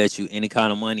 And I bet you any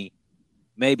kind of money,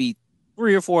 maybe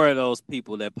 3 or 4 of those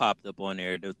people that popped up on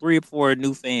there, the 3 or 4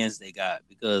 new fans they got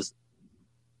because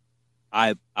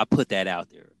I put that out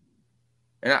there.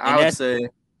 And I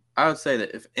would say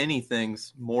that if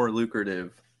anything's more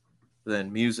lucrative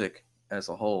than music as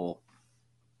a whole,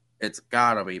 it's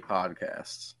gotta be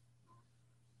podcasts.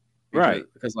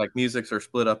 Because like musics are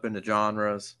split up into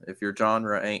genres. If your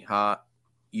genre ain't hot,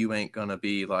 you ain't gonna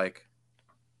be like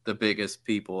the biggest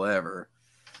people ever.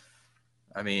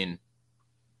 I mean,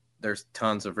 there's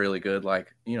tons of really good,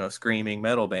 like, you know, screaming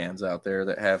metal bands out there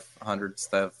that have hundreds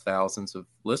of thousands of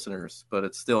listeners, but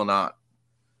it's still not,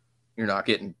 you're not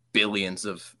getting billions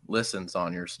of listens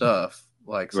on your stuff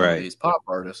like some of these pop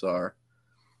artists are.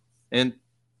 And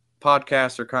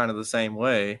podcasts are kind of the same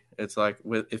way. It's like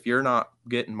if you're not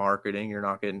getting marketing, you're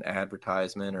not getting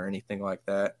advertisement or anything like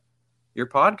that, your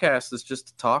podcast is just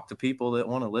to talk to people that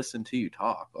want to listen to you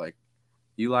talk. Like,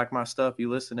 you like my stuff, you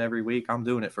listen every week, I'm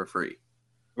doing it for free.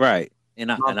 Right. I'm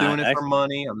not doing it for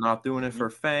money. I'm not doing it for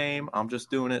fame. I'm just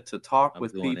doing it to talk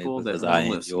with people that want to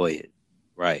listen. Enjoy it.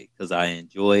 Right. Because I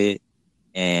enjoy it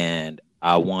and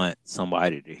I want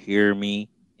somebody to hear me.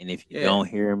 And if you don't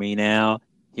hear me now,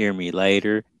 hear me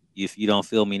later. If you don't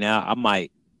feel me now, I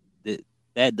might,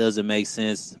 that doesn't make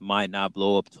sense, might not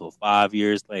blow up till 5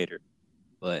 years later.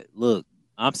 But look,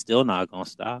 I'm still not going to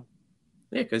stop.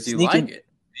 Yeah, because you like it.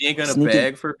 You ain't going to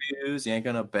beg for views. You ain't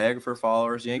going to beg for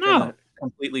followers. You ain't going to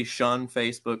completely shun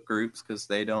Facebook groups because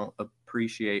they don't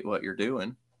appreciate what you're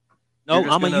doing. No,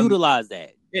 I'm going to utilize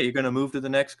that. Yeah, you're going to move to the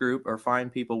next group or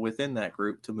find people within that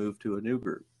group to move to a new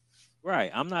group.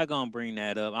 Right. I'm not going to bring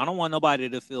that up. I don't want nobody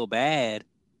to feel bad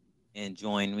and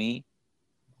join me.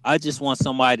 I just want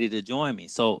somebody to join me.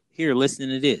 So here, listen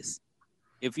to this.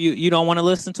 If you don't want to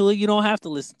listen to it, you don't have to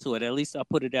listen to it. At least I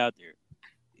put it out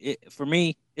there. For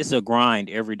me, it's a grind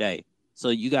every day. So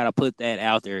you got to put that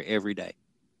out there every day.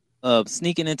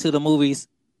 Sneaking into the movies,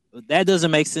 that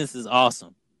doesn't make sense, is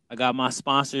awesome. I got my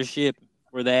sponsorship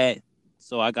for that.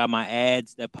 So I got my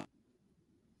ads that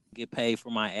get paid for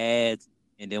my ads.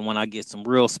 And then when I get some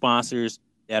real sponsors,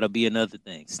 that'll be another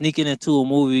thing. Sneaking into a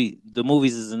movie, the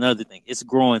movies is another thing. It's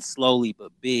growing slowly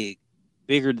but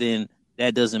bigger than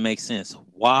that. Doesn't make sense.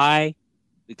 Why?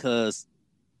 Because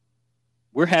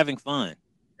we're having fun.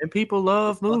 And people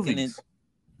love movies.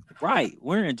 Right.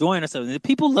 We're enjoying ourselves. And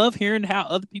people love hearing how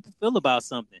other people feel about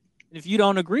something. And if you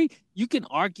don't agree, you can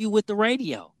argue with the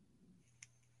radio.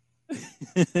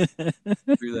 Through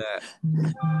that.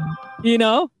 You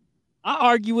know, I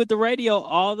argue with the radio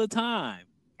all the time.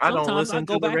 Sometimes I don't listen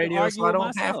to the radio, so I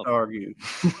don't have to argue.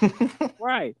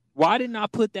 Right. Why didn't I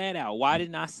put that out? Why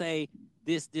didn't I say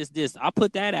this? I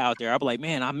put that out there. I'll be like,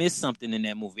 man, I missed something in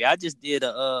that movie. I just did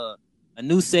a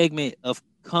new segment of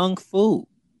Kung Fu.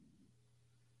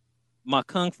 My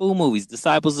Kung Fu movies,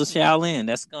 Disciples of Shaolin.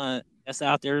 That's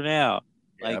out there now.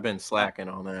 Yeah, like, I've been slacking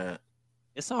on that.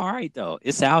 It's all right though.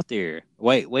 It's out there.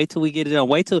 Wait till we get it on.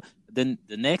 Wait till the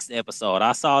next episode.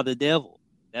 I Saw the Devil.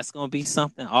 That's gonna be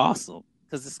something awesome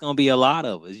because it's gonna be a lot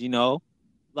of us. You know,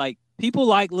 like people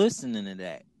like listening to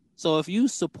that. So if you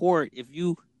support, if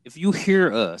you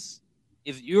hear us,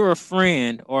 if you're a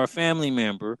friend or a family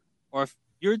member, or if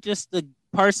you're just the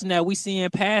person that we see in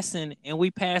passing and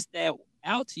we pass that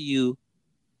out to you,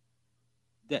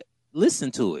 that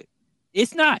listen to it.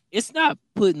 It's not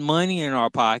putting money in our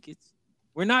pockets.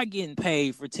 We're not getting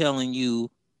paid for telling you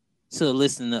to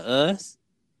listen to us.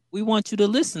 We want you to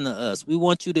listen to us. We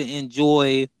want you to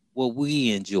enjoy what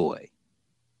we enjoy.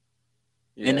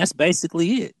 Yeah. And that's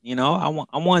basically it. You know,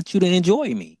 I want you to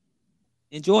enjoy me.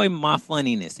 Enjoy my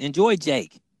funniness. Enjoy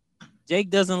Jake. Jake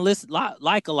doesn't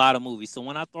like a lot of movies. So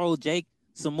when I throw Jake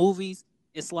some movies,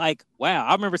 it's like, wow,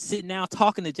 I remember sitting down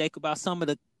talking to Jake about some of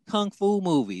the Kung Fu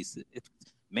movies.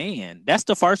 Man, that's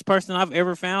the first person I've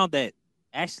ever found that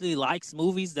actually likes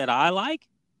movies that I like.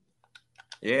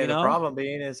 Yeah, You the know, problem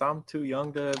being is I'm too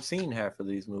young to have seen half of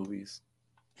these movies.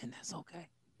 and that's okay.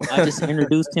 I just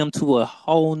introduced him to a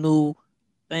whole new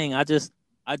thing. I just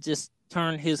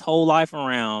turned his whole life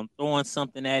around, throwing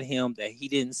something at him that he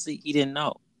didn't see, he didn't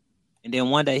know. And then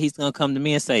one day he's gonna come to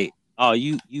me and say, "Oh,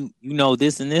 you know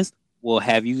this and this. Well,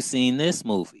 have you seen this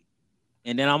movie?"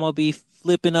 And then I'm gonna be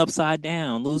flipping upside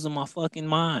down, losing my fucking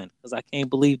mind because I can't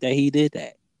believe that he did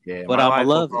that. Yeah, But my I'm gonna life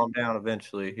will love it. calm down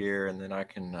eventually here, and then I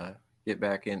can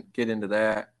get into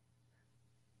that.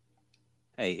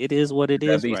 Hey, it is what it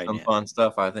That'd is be right some now. fun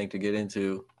stuff, I think, to get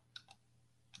into.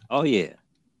 Oh yeah.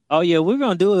 Oh yeah, we're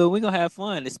gonna do it. We're gonna have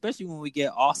fun, especially when we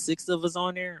get all six of us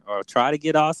on there, or try to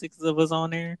get all six of us on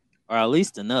there, or at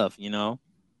least enough, you know.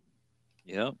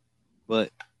 Yep.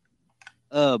 But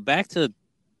back to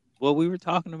what we were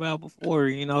talking about before.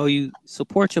 You know, you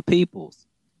support your peoples.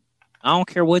 I don't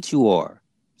care what you are.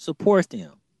 Support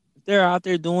them. If they're out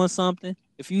there doing something,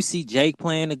 if you see Jake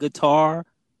playing the guitar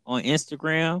on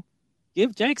Instagram,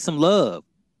 give Jake some love.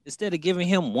 Instead of giving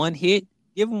him one hit,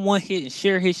 give him one hit and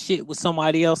share his shit with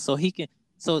somebody else so he can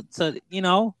so you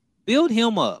know, build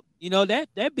him up. You know, that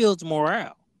builds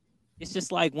morale. It's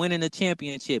just like winning a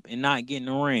championship and not getting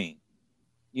a ring.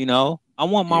 You know, I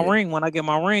want my Yeah, ring. When I get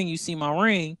my ring, you see my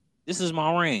ring. This is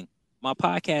my ring. My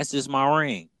podcast is my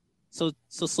ring. So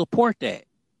support that.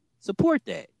 Support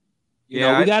that. You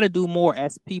know, we yeah. got to do more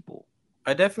as people.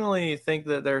 I definitely think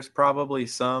that there's probably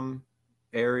some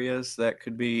areas that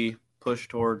could be pushed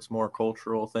towards more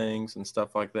cultural things and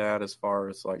stuff like that, as far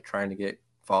as like trying to get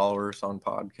followers on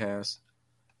podcasts.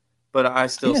 But I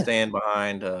still Yeah. stand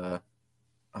behind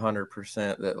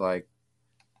 100% that like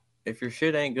if your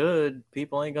shit ain't good,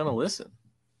 people ain't gonna listen.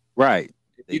 Right.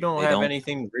 If you don't They have don't.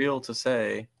 anything real to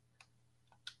say,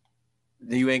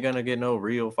 you ain't gonna get no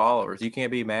real followers. You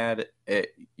can't be mad at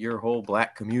your whole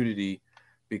black community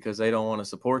because they don't want to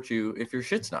support you if your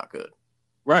shit's not good.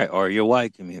 Right. Or your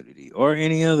white community or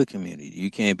any other community. You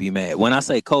can't be mad. When I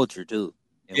say culture too,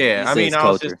 and when Yeah, he I mean, says I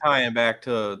was just culture, tying back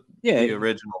to yeah. the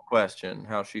original question,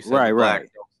 how she said Right. the black Right.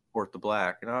 don't support the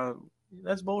black, and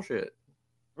that's bullshit.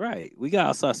 Right. We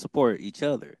got to support each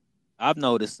other. I've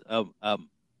noticed.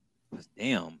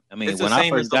 Damn. I mean, It's the when I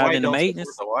same as first the got white into don't support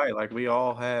maintenance, the white. Like we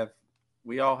all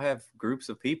have groups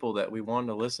of people that we want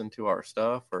to listen to our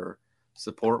stuff or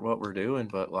support what we're doing,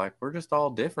 but like we're just all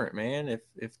different, man.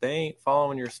 If they ain't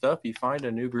following your stuff, you find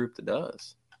a new group that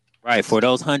does. right? For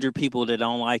those 100 people that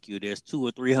don't like you, there's 200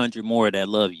 or 300 more that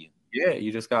love you. Yeah,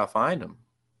 you just gotta find them.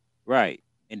 Right.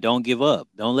 And don't give up.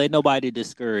 Don't let nobody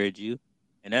discourage you.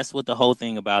 And that's what the whole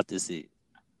thing about this is.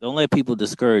 Don't let people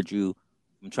discourage you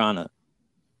from trying to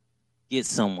get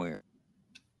somewhere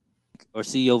or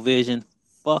see your vision.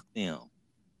 Fuck them.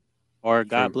 Or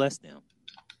God True. bless them.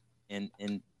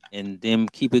 And them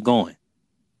keep it going.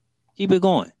 Keep it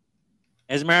going.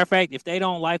 As a matter of fact, if they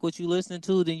don't like what you listen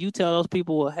to, then you tell those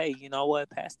people, well, hey, you know what?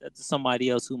 Pass that to somebody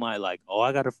else who might like. Oh,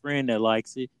 I got a friend that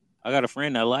likes it. I got a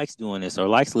friend that likes doing this or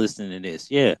likes listening to this.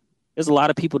 Yeah. There's a lot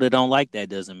of people that don't like that.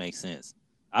 Doesn't make sense.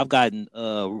 I've gotten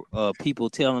people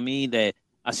telling me that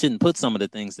I shouldn't put some of the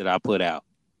things that I put out.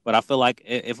 But I feel like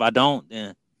if I don't,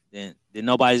 then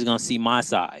nobody's gonna see my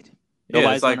side. Yeah, it's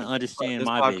Nobody's like gonna understand this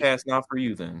my vision. podcast not for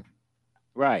you then.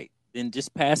 Right. Then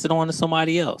just pass it on to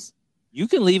somebody else. You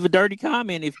can leave a dirty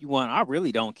comment if you want. I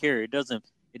really don't care. It doesn't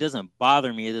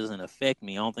bother me. It doesn't affect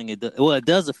me. I don't think it does. Well, it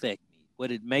does affect me.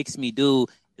 What it makes me do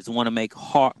is want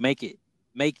to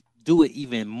do it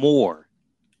even more,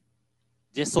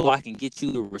 just so I can get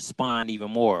you to respond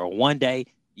even more. Or one day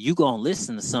you gonna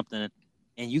listen to something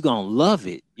and you gonna love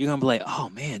it. You're gonna be like, oh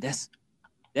man, that's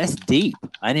deep.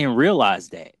 I didn't realize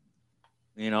that.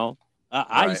 You know,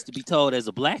 I Right. used to be told as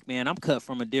a black man I'm cut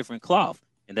from a different cloth,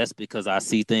 and that's because I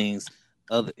see things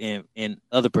other in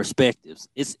other perspectives.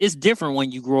 It's different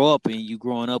when you grow up and you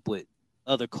growing up with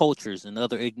other cultures and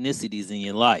other ethnicities in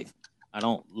your life. I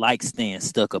don't like staying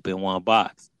stuck up in one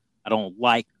box. I don't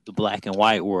like the black and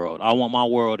white world. I want my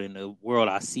world in the world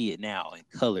I see it now in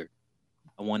color.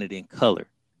 I want it in color.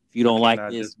 If you Why don't can't like I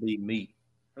this, just be me?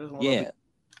 I just want to be. yeah,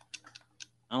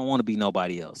 I don't want to be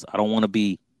nobody else. I don't want to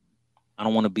be. I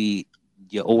don't want to be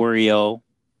your Oreo.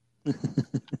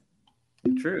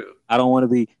 True. I don't want to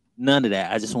be none of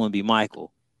that. I just want to be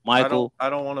Michael. Michael, I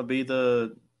don't want to be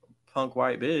the punk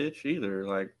white bitch either.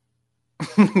 Like,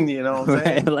 you know what I'm right?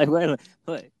 saying? Like,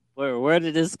 where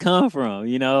did this come from?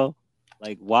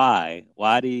 Like, why?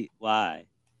 Why?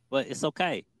 But it's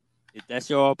okay. If that's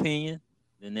your opinion,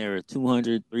 then there are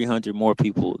 200, 300 more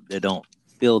people that don't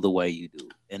feel the way you do.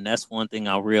 And that's one thing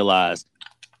I realized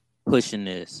pushing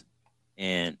this.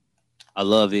 And I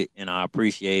love it and I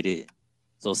appreciate it.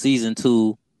 So season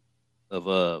 2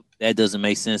 of That Doesn't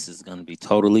Make Sense is going to be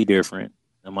totally different.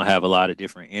 I'm going to have a lot of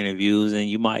different interviews, and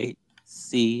you might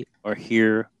see or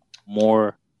hear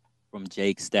more from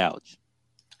Jake Stouch.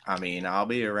 I mean, I'll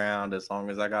be around as long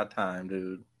as I got time,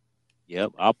 dude.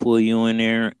 Yep, I'll pull you in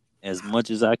there as much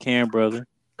as I can, brother.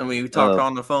 I mean, we talked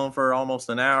on the phone for almost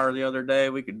an hour the other day.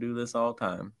 We could do this all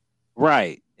time.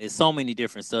 Right. It's so many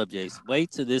different subjects.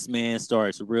 Wait till this man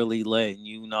starts really letting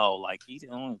you know, like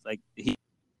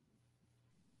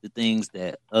the things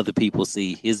that other people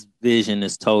see. His vision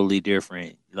is totally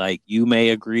different. Like, you may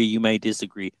agree, you may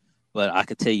disagree, but I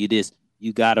could tell you this: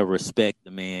 you gotta respect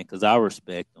the man, because I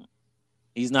respect him.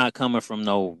 He's not coming from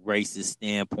no racist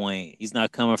standpoint. He's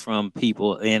not coming from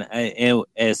people. And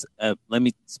as let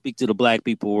me speak to the black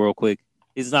people real quick.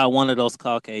 He's not one of those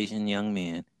Caucasian young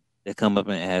men that come up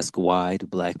and ask, why do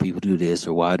black people do this,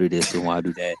 or why do this, or why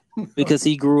do that? Because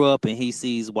he grew up and he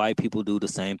sees white people do the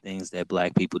same things that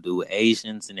black people do,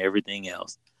 Asians and everything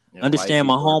else. You know, Understand,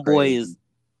 my homeboy is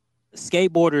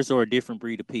skateboarders are a different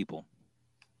breed of people.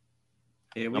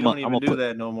 Yeah, we don't even do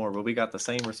that no more, but we got the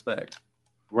same respect.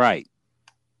 Right.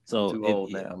 So I'm too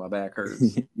old now. My back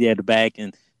hurts. Yeah, the back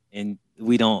and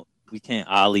we can't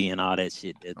ollie and all that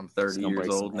shit. I'm 30 years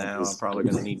old now. I'm probably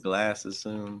gonna need glasses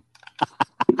soon.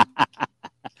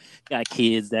 Got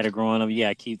kids that are growing up. You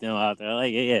gotta keep them out there.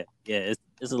 Like, yeah.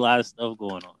 It's a lot of stuff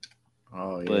going on.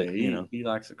 Oh yeah, but, he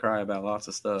likes to cry about lots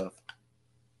of stuff.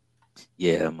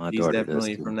 Yeah, he's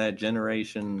definitely from that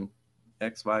generation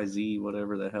XYZ,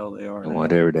 whatever the hell they are.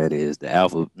 Whatever that is,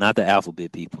 not the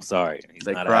alphabet people. Sorry,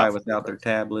 they cry without their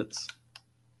tablets.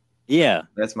 Yeah,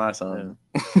 that's my son.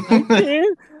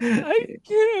 I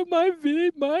can't.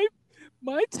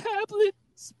 My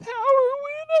tablet's power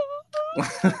went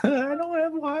up. I don't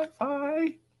have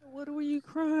Wi-Fi. What were you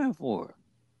crying for?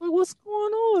 Like, what's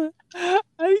going on?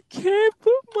 I can't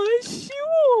put my shoe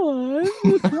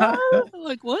on.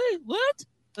 Like, what?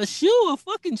 A shoe? A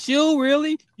fucking shoe?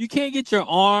 Really? You can't get your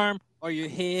arm or your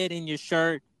head in your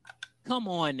shirt? Come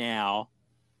on now.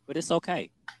 But it's okay,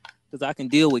 because I can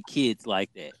deal with kids like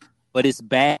that. But it's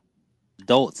bad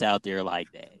adults out there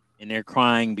like that, and they're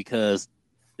crying because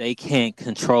they can't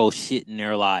control shit in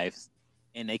their lives,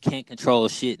 and they can't control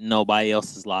shit in nobody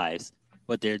else's lives,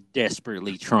 but they're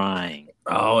desperately trying.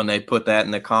 Oh, and they put that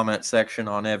in the comment section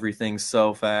on everything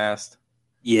so fast.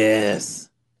 Yes.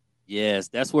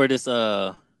 That's where this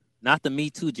not the Me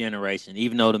Too generation,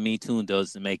 even though the Me Too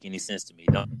doesn't make any sense to me.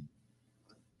 Don't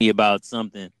me about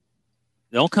something.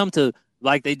 Don't come to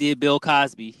like they did Bill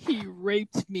Cosby. He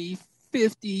raped me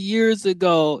 50 years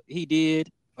ago. He did.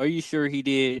 Are you sure he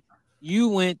did? You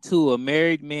went to a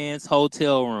married man's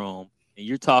hotel room and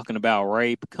you're talking about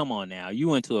rape. Come on now. You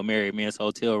went to a married man's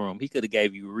hotel room. He could have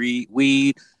gave you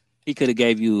weed. He could have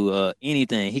gave you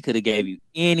anything. He could have gave you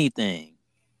anything.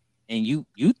 And you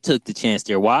took the chance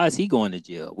there. Why is he going to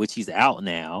jail? Which he's out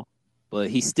now, but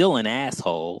he's still an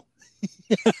asshole.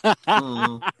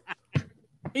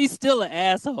 He's still an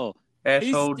asshole.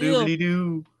 Asshole doobly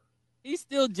doo. He's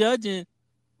still judging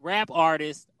rap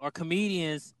artists or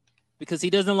comedians because he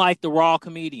doesn't like the raw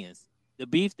comedians. The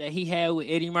beef that he had with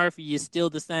Eddie Murphy is still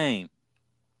the same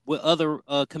with other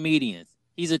comedians.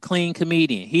 He's a clean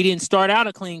comedian. He didn't start out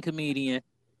a clean comedian,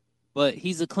 but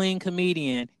he's a clean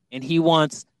comedian, and he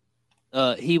wants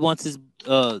his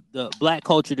the black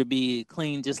culture to be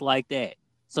clean just like that.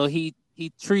 So he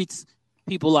treats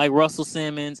people like Russell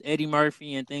Simmons, Eddie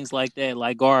Murphy, and things like that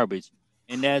like garbage.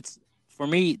 And that's, for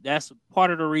me, that's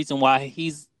part of the reason why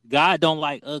God don't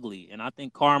like ugly. And I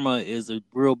think karma is a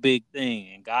real big thing,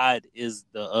 and God is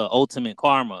the ultimate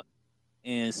karma.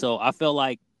 And so I felt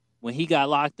like when he got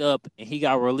locked up and he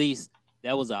got released,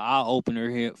 that was an eye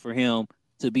opener for him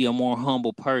to be a more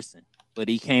humble person. But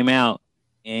he came out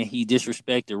and he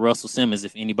disrespected Russell Simmons,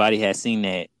 if anybody has seen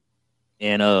that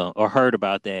and or heard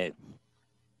about that.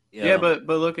 Yeah, but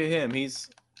look at him. He's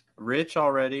rich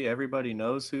already. Everybody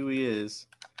knows who he is.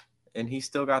 And he's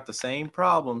still got the same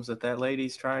problems that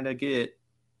lady's trying to get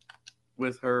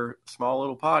with her small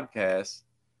little podcast.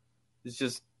 It's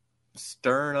just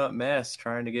stirring up mess,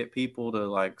 trying to get people to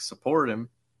like support him.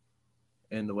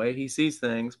 And the way he sees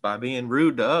things by being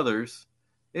rude to others,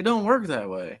 it don't work that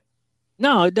way.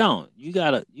 No, it don't. You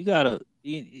gotta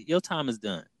Your time is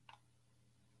done.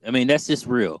 I mean, that's just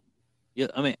real. Yeah,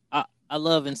 I mean, I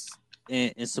love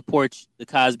and support the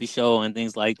Cosby Show and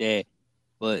things like that,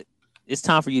 but it's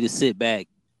time for you to sit back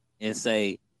and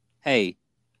say, "Hey,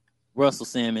 Russell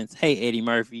Simmons. Hey, Eddie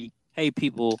Murphy. Hey,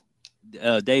 people.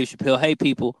 Dave Chappelle. Hey,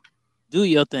 people. Do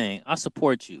your thing. I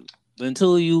support you. But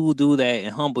until you do that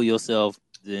and humble yourself,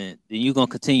 then you're gonna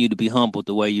continue to be humbled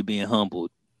the way you're being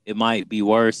humbled. It might be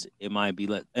worse. It might be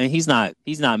less. And he's not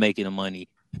making the money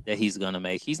that he's gonna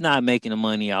make. He's not making the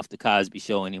money off the Cosby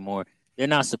Show anymore. They're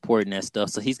not supporting that stuff.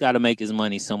 So he's got to make his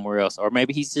money somewhere else, or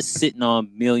maybe he's just sitting on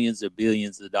millions or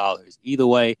billions of dollars. Either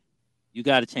way, you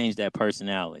got to change that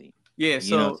personality. Yeah,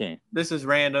 You know what I'm so saying? this is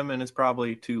random and it's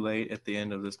probably too late at the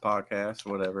end of this podcast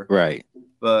or whatever. Right.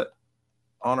 But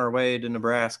on our way to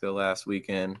Nebraska last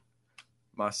weekend,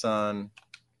 my son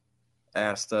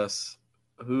asked us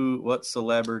what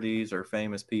celebrities or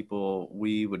famous people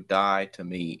we would die to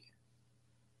meet.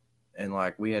 And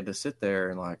like we had to sit there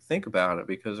and like think about it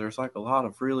because there's like a lot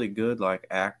of really good like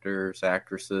actors,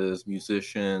 actresses,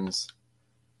 musicians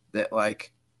that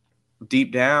like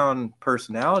deep down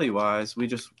personality wise we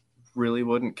just really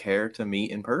wouldn't care to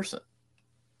meet in person.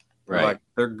 Right. Like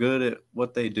they're good at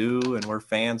what they do and we're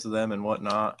fans of them and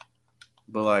whatnot,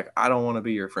 but like I don't want to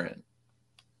be your friend.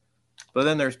 But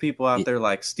then there's people out there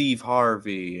like Steve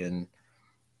Harvey and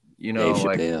Dave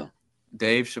like Chappelle.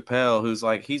 Dave Chappelle, who's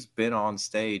like he's been on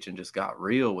stage and just got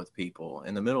real with people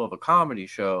in the middle of a comedy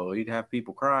show. He'd have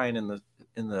people crying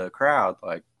in the crowd,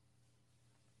 like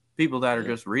people that are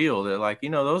just real. That like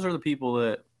those are the people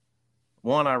that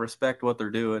one, I respect what they're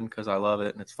doing because I love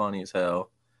it and it's funny as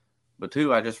hell. But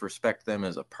two, I just respect them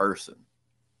as a person.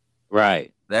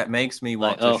 Right. That makes me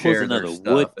want Like, to who's share their another?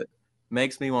 stuff. It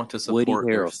makes me want to Woody support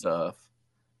their Harrelson. stuff.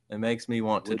 It makes me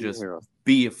want to Woody just Harrelson.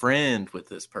 be a friend with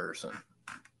this person.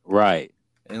 Right.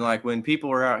 And like when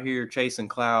people are out here chasing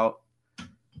clout,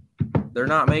 they're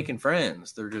not making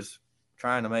friends. They're just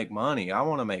trying to make money. I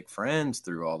want to make friends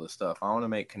through all this stuff. I want to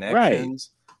make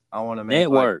connections. Right. I want to make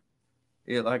network.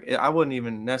 I wouldn't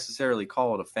even necessarily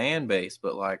call it a fan base,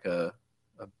 but like a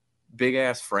big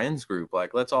ass friends group.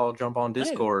 Like let's all jump on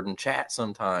Discord and chat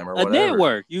sometime or whatever.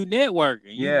 Network. You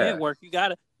networking. You Yeah. network. You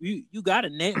gotta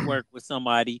network with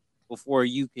somebody before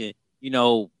you can,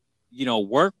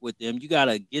 work with them. You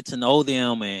gotta get to know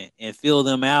them and fill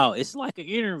them out. It's like an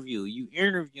interview. You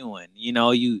interviewing.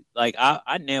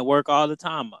 I network all the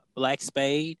time. Black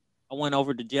Spade. I went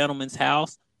over to gentleman's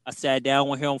house. I sat down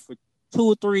with him for 2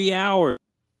 or 3 hours.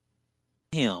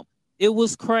 It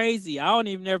was crazy. I don't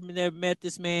even never met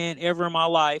this man ever in my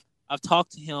life. I've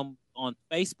talked to him on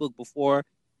Facebook before,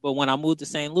 but when I moved to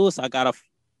St. Louis, I got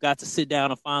to sit down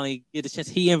and finally get a chance.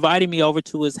 He invited me over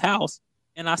to his house,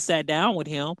 and I sat down with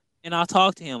him and I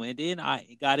talked to him, and then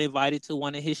I got invited to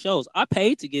one of his shows. I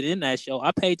paid to get in that show.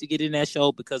 I paid to get in that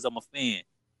show because I'm a fan.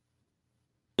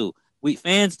 We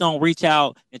fans don't reach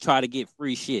out and try to get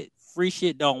free shit. Free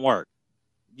shit don't work.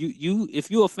 You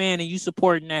if you're a fan and you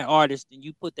supporting that artist, then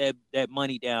you put that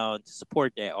money down to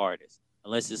support that artist.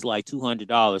 Unless it's like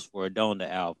 $200 for a Donda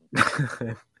album.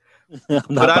 I'm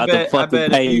not about to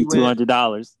fucking pay you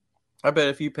 $200. I bet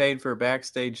if you paid for a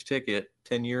backstage ticket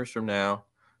 10 years from now,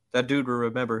 that dude will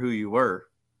remember who you were.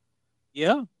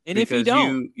 Yeah, and because if you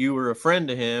don't, you were a friend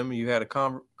to him, you had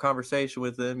a conversation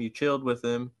with him, you chilled with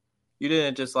him. You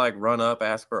didn't just like run up,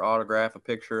 ask for autograph, a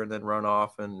picture, and then run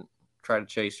off and try to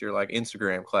chase your like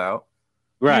Instagram clout.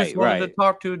 Right, you just wanted to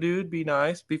talk to a dude, be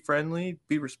nice, be friendly,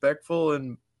 be respectful,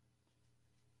 and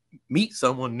meet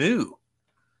someone new.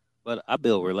 But I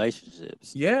build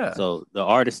relationships. Yeah. So the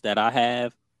artists that I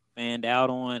have fanned out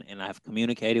on and I've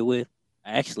communicated with,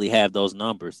 I actually have those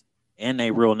numbers and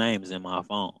their real names in my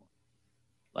phone.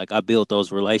 Like I built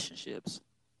those relationships.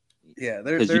 Yeah,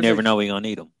 because you never know when you're gonna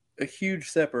need them. A huge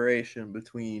separation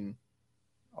between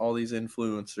all these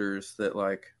influencers that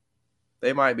like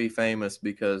they might be famous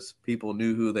because people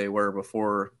knew who they were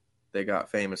before they got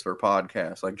famous for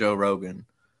podcasts, like Joe Rogan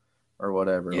or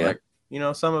whatever. Yeah. Like,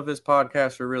 some of his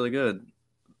podcasts are really good.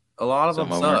 A lot of them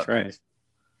suck. Trash.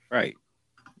 Right.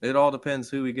 It all depends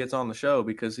who he gets on the show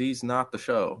because he's not the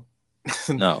show.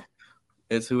 No.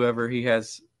 It's whoever he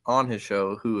has on his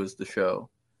show who is the show.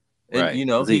 And,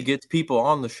 right. He gets people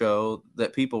on the show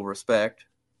that people respect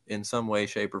in some way,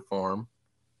 shape, or form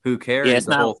who carries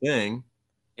the whole thing.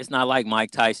 It's not like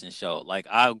Mike Tyson's show. Like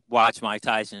I watch Mike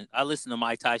Tyson. I listen to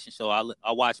Mike Tyson show.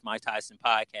 I watch Mike Tyson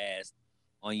podcast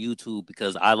on YouTube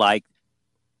because I like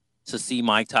to see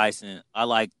Mike Tyson.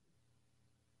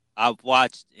 I've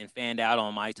watched and fanned out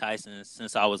on Mike Tyson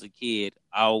since I was a kid.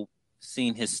 I've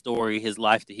seen his story, his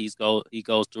life that he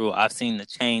goes through. I've seen the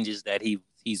changes that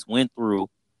he's went through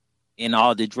and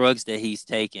all the drugs that he's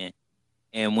taking.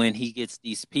 And when he gets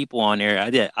these people on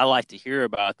there, I like to hear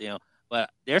about them. But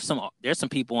there's some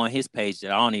people on his page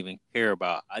that I don't even care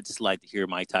about. I just like to hear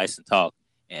Mike Tyson talk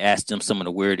and ask them some of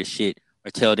the weirdest shit,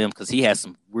 or tell them, because he has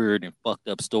some weird and fucked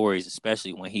up stories,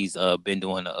 especially when he's been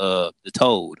doing the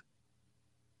Toad.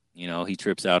 You know, he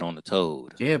trips out on the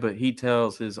Toad. Yeah, but he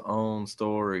tells his own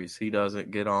stories. He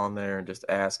doesn't get on there and just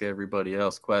ask everybody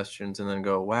else questions and then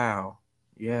go, wow,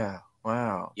 yeah,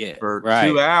 wow. Yeah, For right.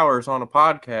 2 hours on a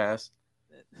podcast.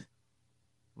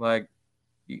 Like,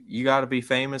 you got to be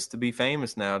famous to be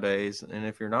famous nowadays. And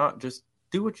if you're not, just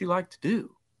do what you like to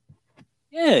do.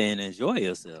 Yeah, and enjoy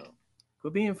yourself.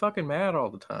 Quit being fucking mad all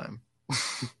the time.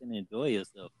 And enjoy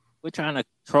yourself. Quit trying to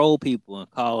troll people and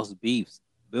cause beefs.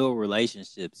 Build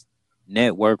relationships.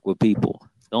 Network with people.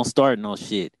 Don't start no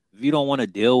shit. If you don't want to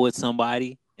deal with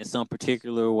somebody in some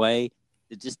particular way,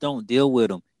 then just don't deal with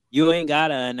them. You ain't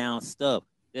gotta announce stuff.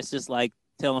 That's just like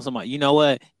telling somebody, you know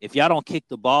what? If y'all don't kick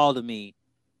the ball to me,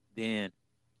 then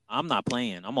I'm not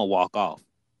playing. I'm gonna walk off.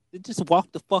 Just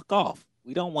walk the fuck off.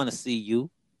 We don't want to see you.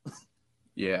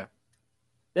 Yeah.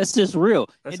 That's just real.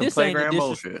 That's And some this ain't a playground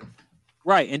bullshit.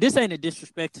 right. And this ain't a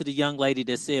disrespect to the young lady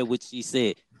that said what she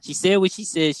said. She said what she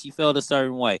said. She felt a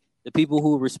certain way. The people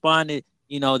who responded,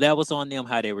 you know, that was on them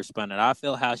how they responded. I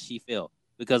felt how she felt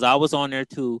because I was on there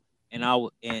too. And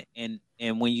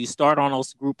and when you start on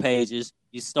those group pages,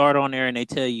 you start on there and they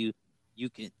tell you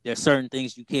there's certain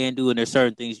things you can do and there's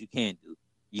certain things you can't do.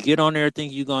 You get on there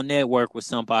thinking you're gonna network with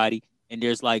somebody, and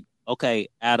there's like, okay,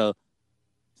 out of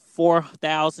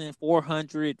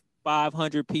 4,400,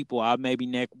 500 people, I maybe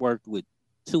networked with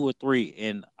 2 or 3,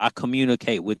 and I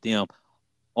communicate with them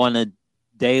on a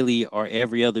daily or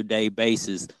every other day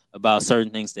basis about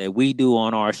certain things that we do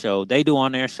on our show. They do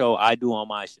on their show, I do on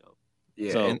my show.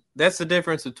 Yeah, So, and that's the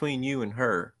difference between you and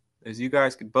her, is you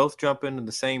guys could both jump into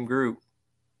the same group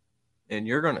and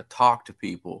you're going to talk to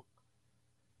people.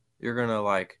 You're going to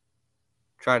like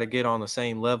try to get on the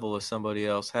same level as somebody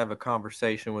else, have a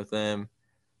conversation with them.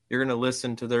 You're going to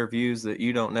listen to their views that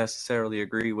you don't necessarily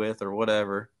agree with or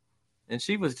whatever. And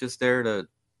she was just there to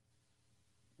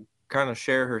kind of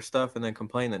share her stuff and then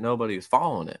complain that nobody was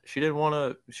following it. She didn't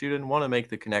want to make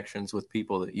the connections with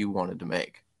people that you wanted to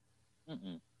make.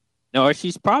 no, or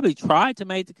she's probably tried to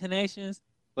make the connections,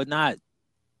 but not.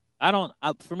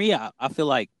 For me, I feel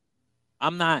like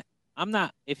I'm not.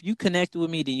 If you connect with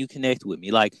me, then you connect with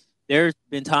me. Like there's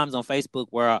been times on Facebook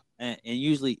where, and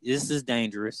usually this is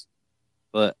dangerous,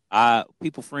 but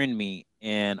people friend me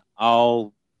and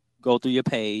I'll go through your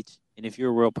page, and if you're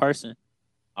a real person,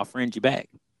 I'll friend you back.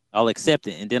 I'll accept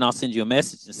it, and then I'll send you a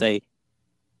message and say,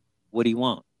 "What do you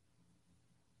want?"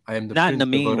 I am the Not in a Prince of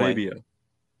mean way. Arabia.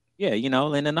 Yeah,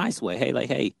 in a nice way. Hey, like,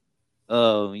 hey,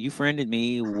 you friended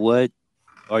me. What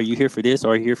are you here for? This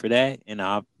or are you here for that? And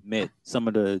I've met some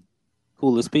of the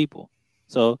coolest people.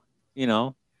 So, you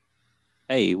know,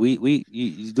 hey,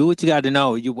 you do what you got to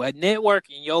know. You network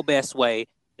in your best way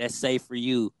that's safe for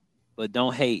you, but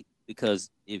don't hate because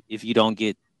if you don't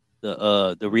get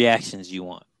the reactions you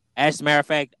want. As a matter of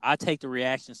fact, I take the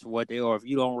reactions for what they are. If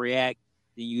you don't react,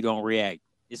 then you don't react.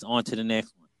 It's on to the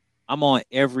next one. I'm on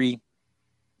every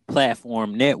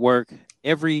platform, network,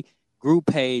 every group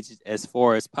page as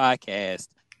far as podcast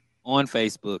on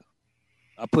Facebook.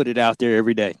 I put it out there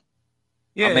every day.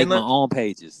 Yeah, I make my own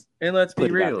pages. And let's be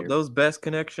Put it out real. there. Those best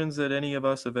connections that any of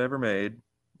us have ever made,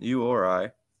 you or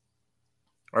I,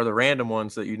 are the random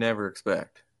ones that you never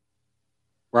expect.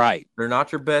 Right. They're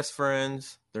not your best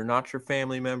friends. They're not your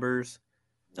family members.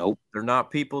 Nope. They're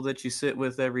not people that you sit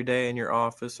with every day in your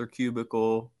office or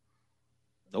cubicle.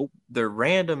 Nope. They're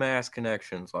random ass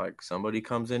connections. Like somebody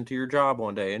comes into your job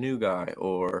one day, a new guy,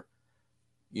 or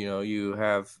you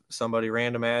have somebody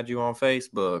random add you on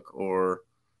Facebook, or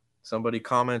somebody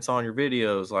comments on your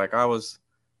videos. Like I was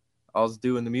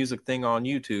doing the music thing on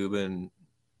YouTube, and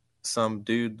some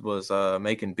dude was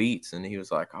making beats, and he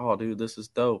was like, "Oh, dude, this is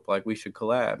dope. Like we should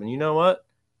collab." And you know what?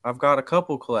 I've got a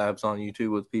couple collabs on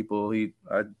YouTube with people.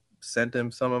 I sent him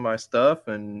some of my stuff,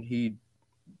 and he,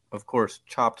 of course,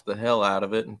 chopped the hell out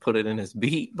of it and put it in his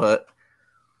beat. But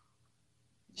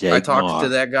Jake I talked to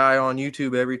Gnar. that guy on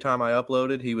YouTube every time I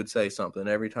uploaded. He would say something.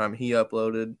 Every time he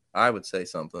uploaded, I would say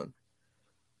something.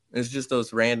 It's just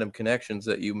those random connections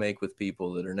that you make with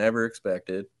people that are never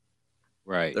expected.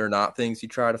 Right. They're not things you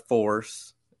try to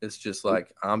force. It's just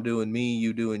like, I'm doing me,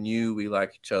 you doing you. We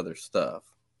like each other's stuff.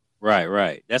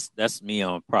 Right. That's me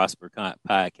on Prosper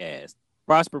Podcast.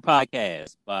 Prosper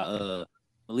Podcast by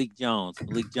Malik Jones.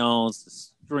 Malik Jones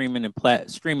is streaming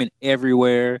streaming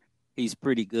everywhere. He's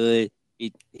pretty good.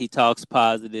 He talks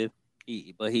positive.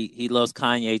 He loves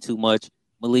Kanye too much.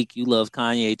 Malik, you love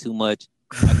Kanye too much.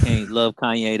 I can't love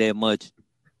Kanye that much.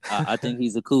 I think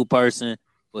he's a cool person,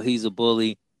 but he's a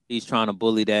bully. He's trying to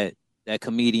bully that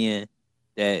comedian,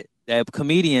 that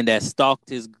comedian that stalked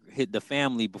the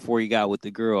family before he got with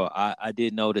the girl. I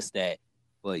did notice that,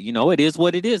 but it is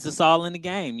what it is. It's all in the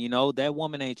game. That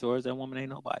woman ain't yours. That woman ain't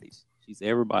nobody's. She's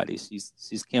everybody's.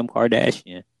 She's Kim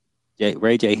Kardashian.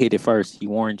 Ray J hit it first. He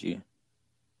warned you.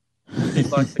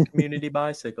 She's like the community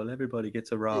bicycle. Everybody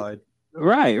gets a ride.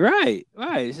 Right.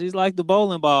 She's like the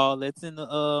bowling ball that's in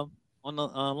the on the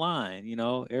line.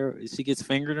 She gets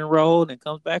fingered and rolled and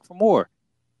comes back for more.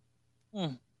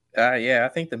 Yeah, I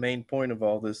think the main point of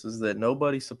all this is that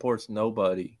nobody supports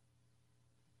nobody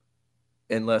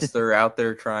unless they're out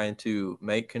there trying to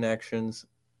make connections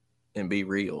and be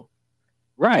real.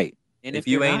 Right. And if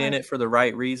you ain't in it for the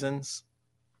right reasons,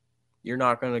 you're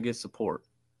not going to get support.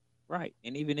 Right.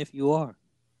 And even if you are,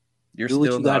 you're do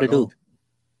what you got to do.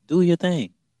 Do your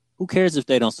thing. Who cares if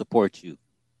they don't support you?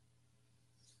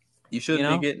 You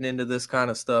shouldn't be getting into this kind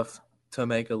of stuff to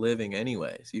make a living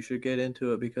anyways. You should get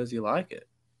into it because you like it.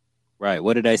 Right.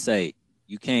 What did they say?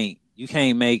 You can't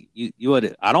make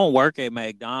you I don't work at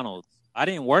McDonald's. I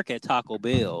didn't work at Taco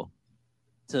Bell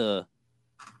to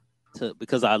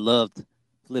because I loved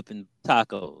flipping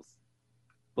tacos.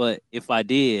 But if I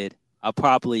did, I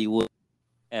probably would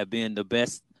have been the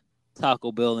best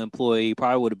Taco Bell employee.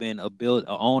 Probably would have been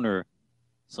a owner.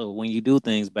 So when you do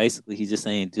things, basically he's just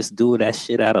saying, just do that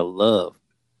shit out of love.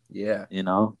 Yeah.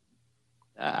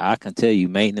 I can tell you,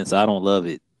 maintenance, I don't love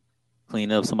it.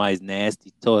 Clean up somebody's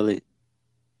nasty toilet.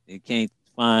 You can't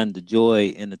find the joy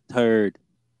in the turd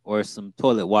or some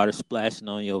toilet water splashing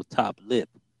on your top lip.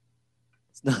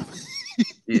 It's not.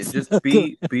 Just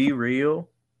be real,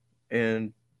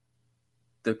 and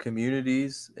the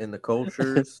communities and the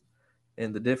cultures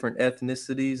and the different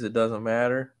ethnicities. It doesn't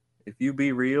matter. If you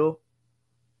be real,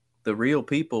 the real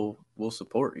people will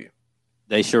support you.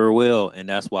 They sure will, and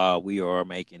that's why we are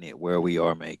making it where we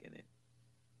are making it.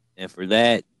 And for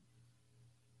that,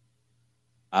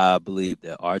 I believe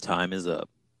that our time is up.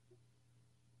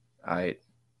 I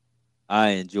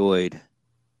enjoyed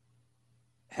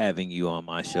having you on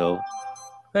my show.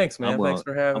 Thanks, man. Thanks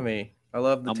for having me. I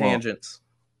love the tangents.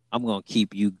 I'm gonna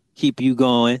keep you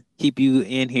going, keep you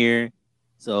in here.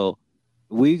 So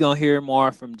we're gonna hear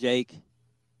more from Jake.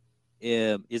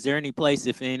 Is there any place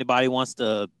if anybody wants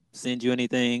to send you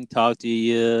anything, talk to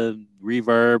you,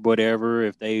 Reverb, whatever,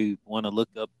 if they want to look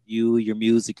up your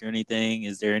music or anything,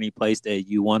 is there any place that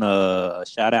you want to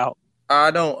shout out?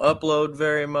 I don't upload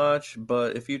very much,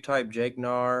 but if you type Jake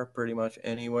Gnar pretty much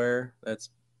anywhere, that's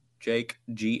Jake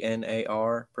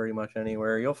Gnar pretty much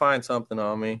anywhere, you'll find something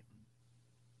on me.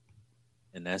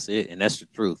 And that's it. And that's the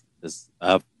truth. Because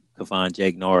I could find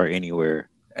Jake Gnar anywhere.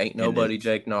 Ain't nobody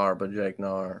Jake Gnar but Jake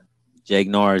Gnar. Jake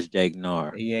Gnar is Jake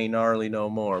Gnar. He ain't gnarly no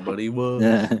more, but he was.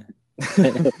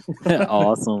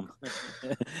 Awesome.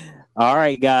 All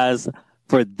right, guys.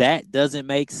 For That Doesn't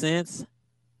Make Sense,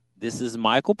 this is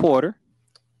Michael Porter.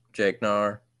 Jake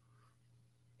Gnar.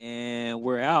 And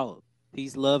we're out.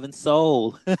 Peace, love, and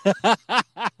soul.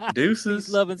 Deuces.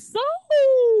 Peace, love, and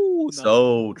soul.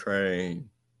 Soul Train.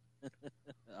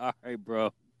 All right,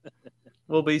 bro.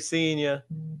 We'll be seeing you.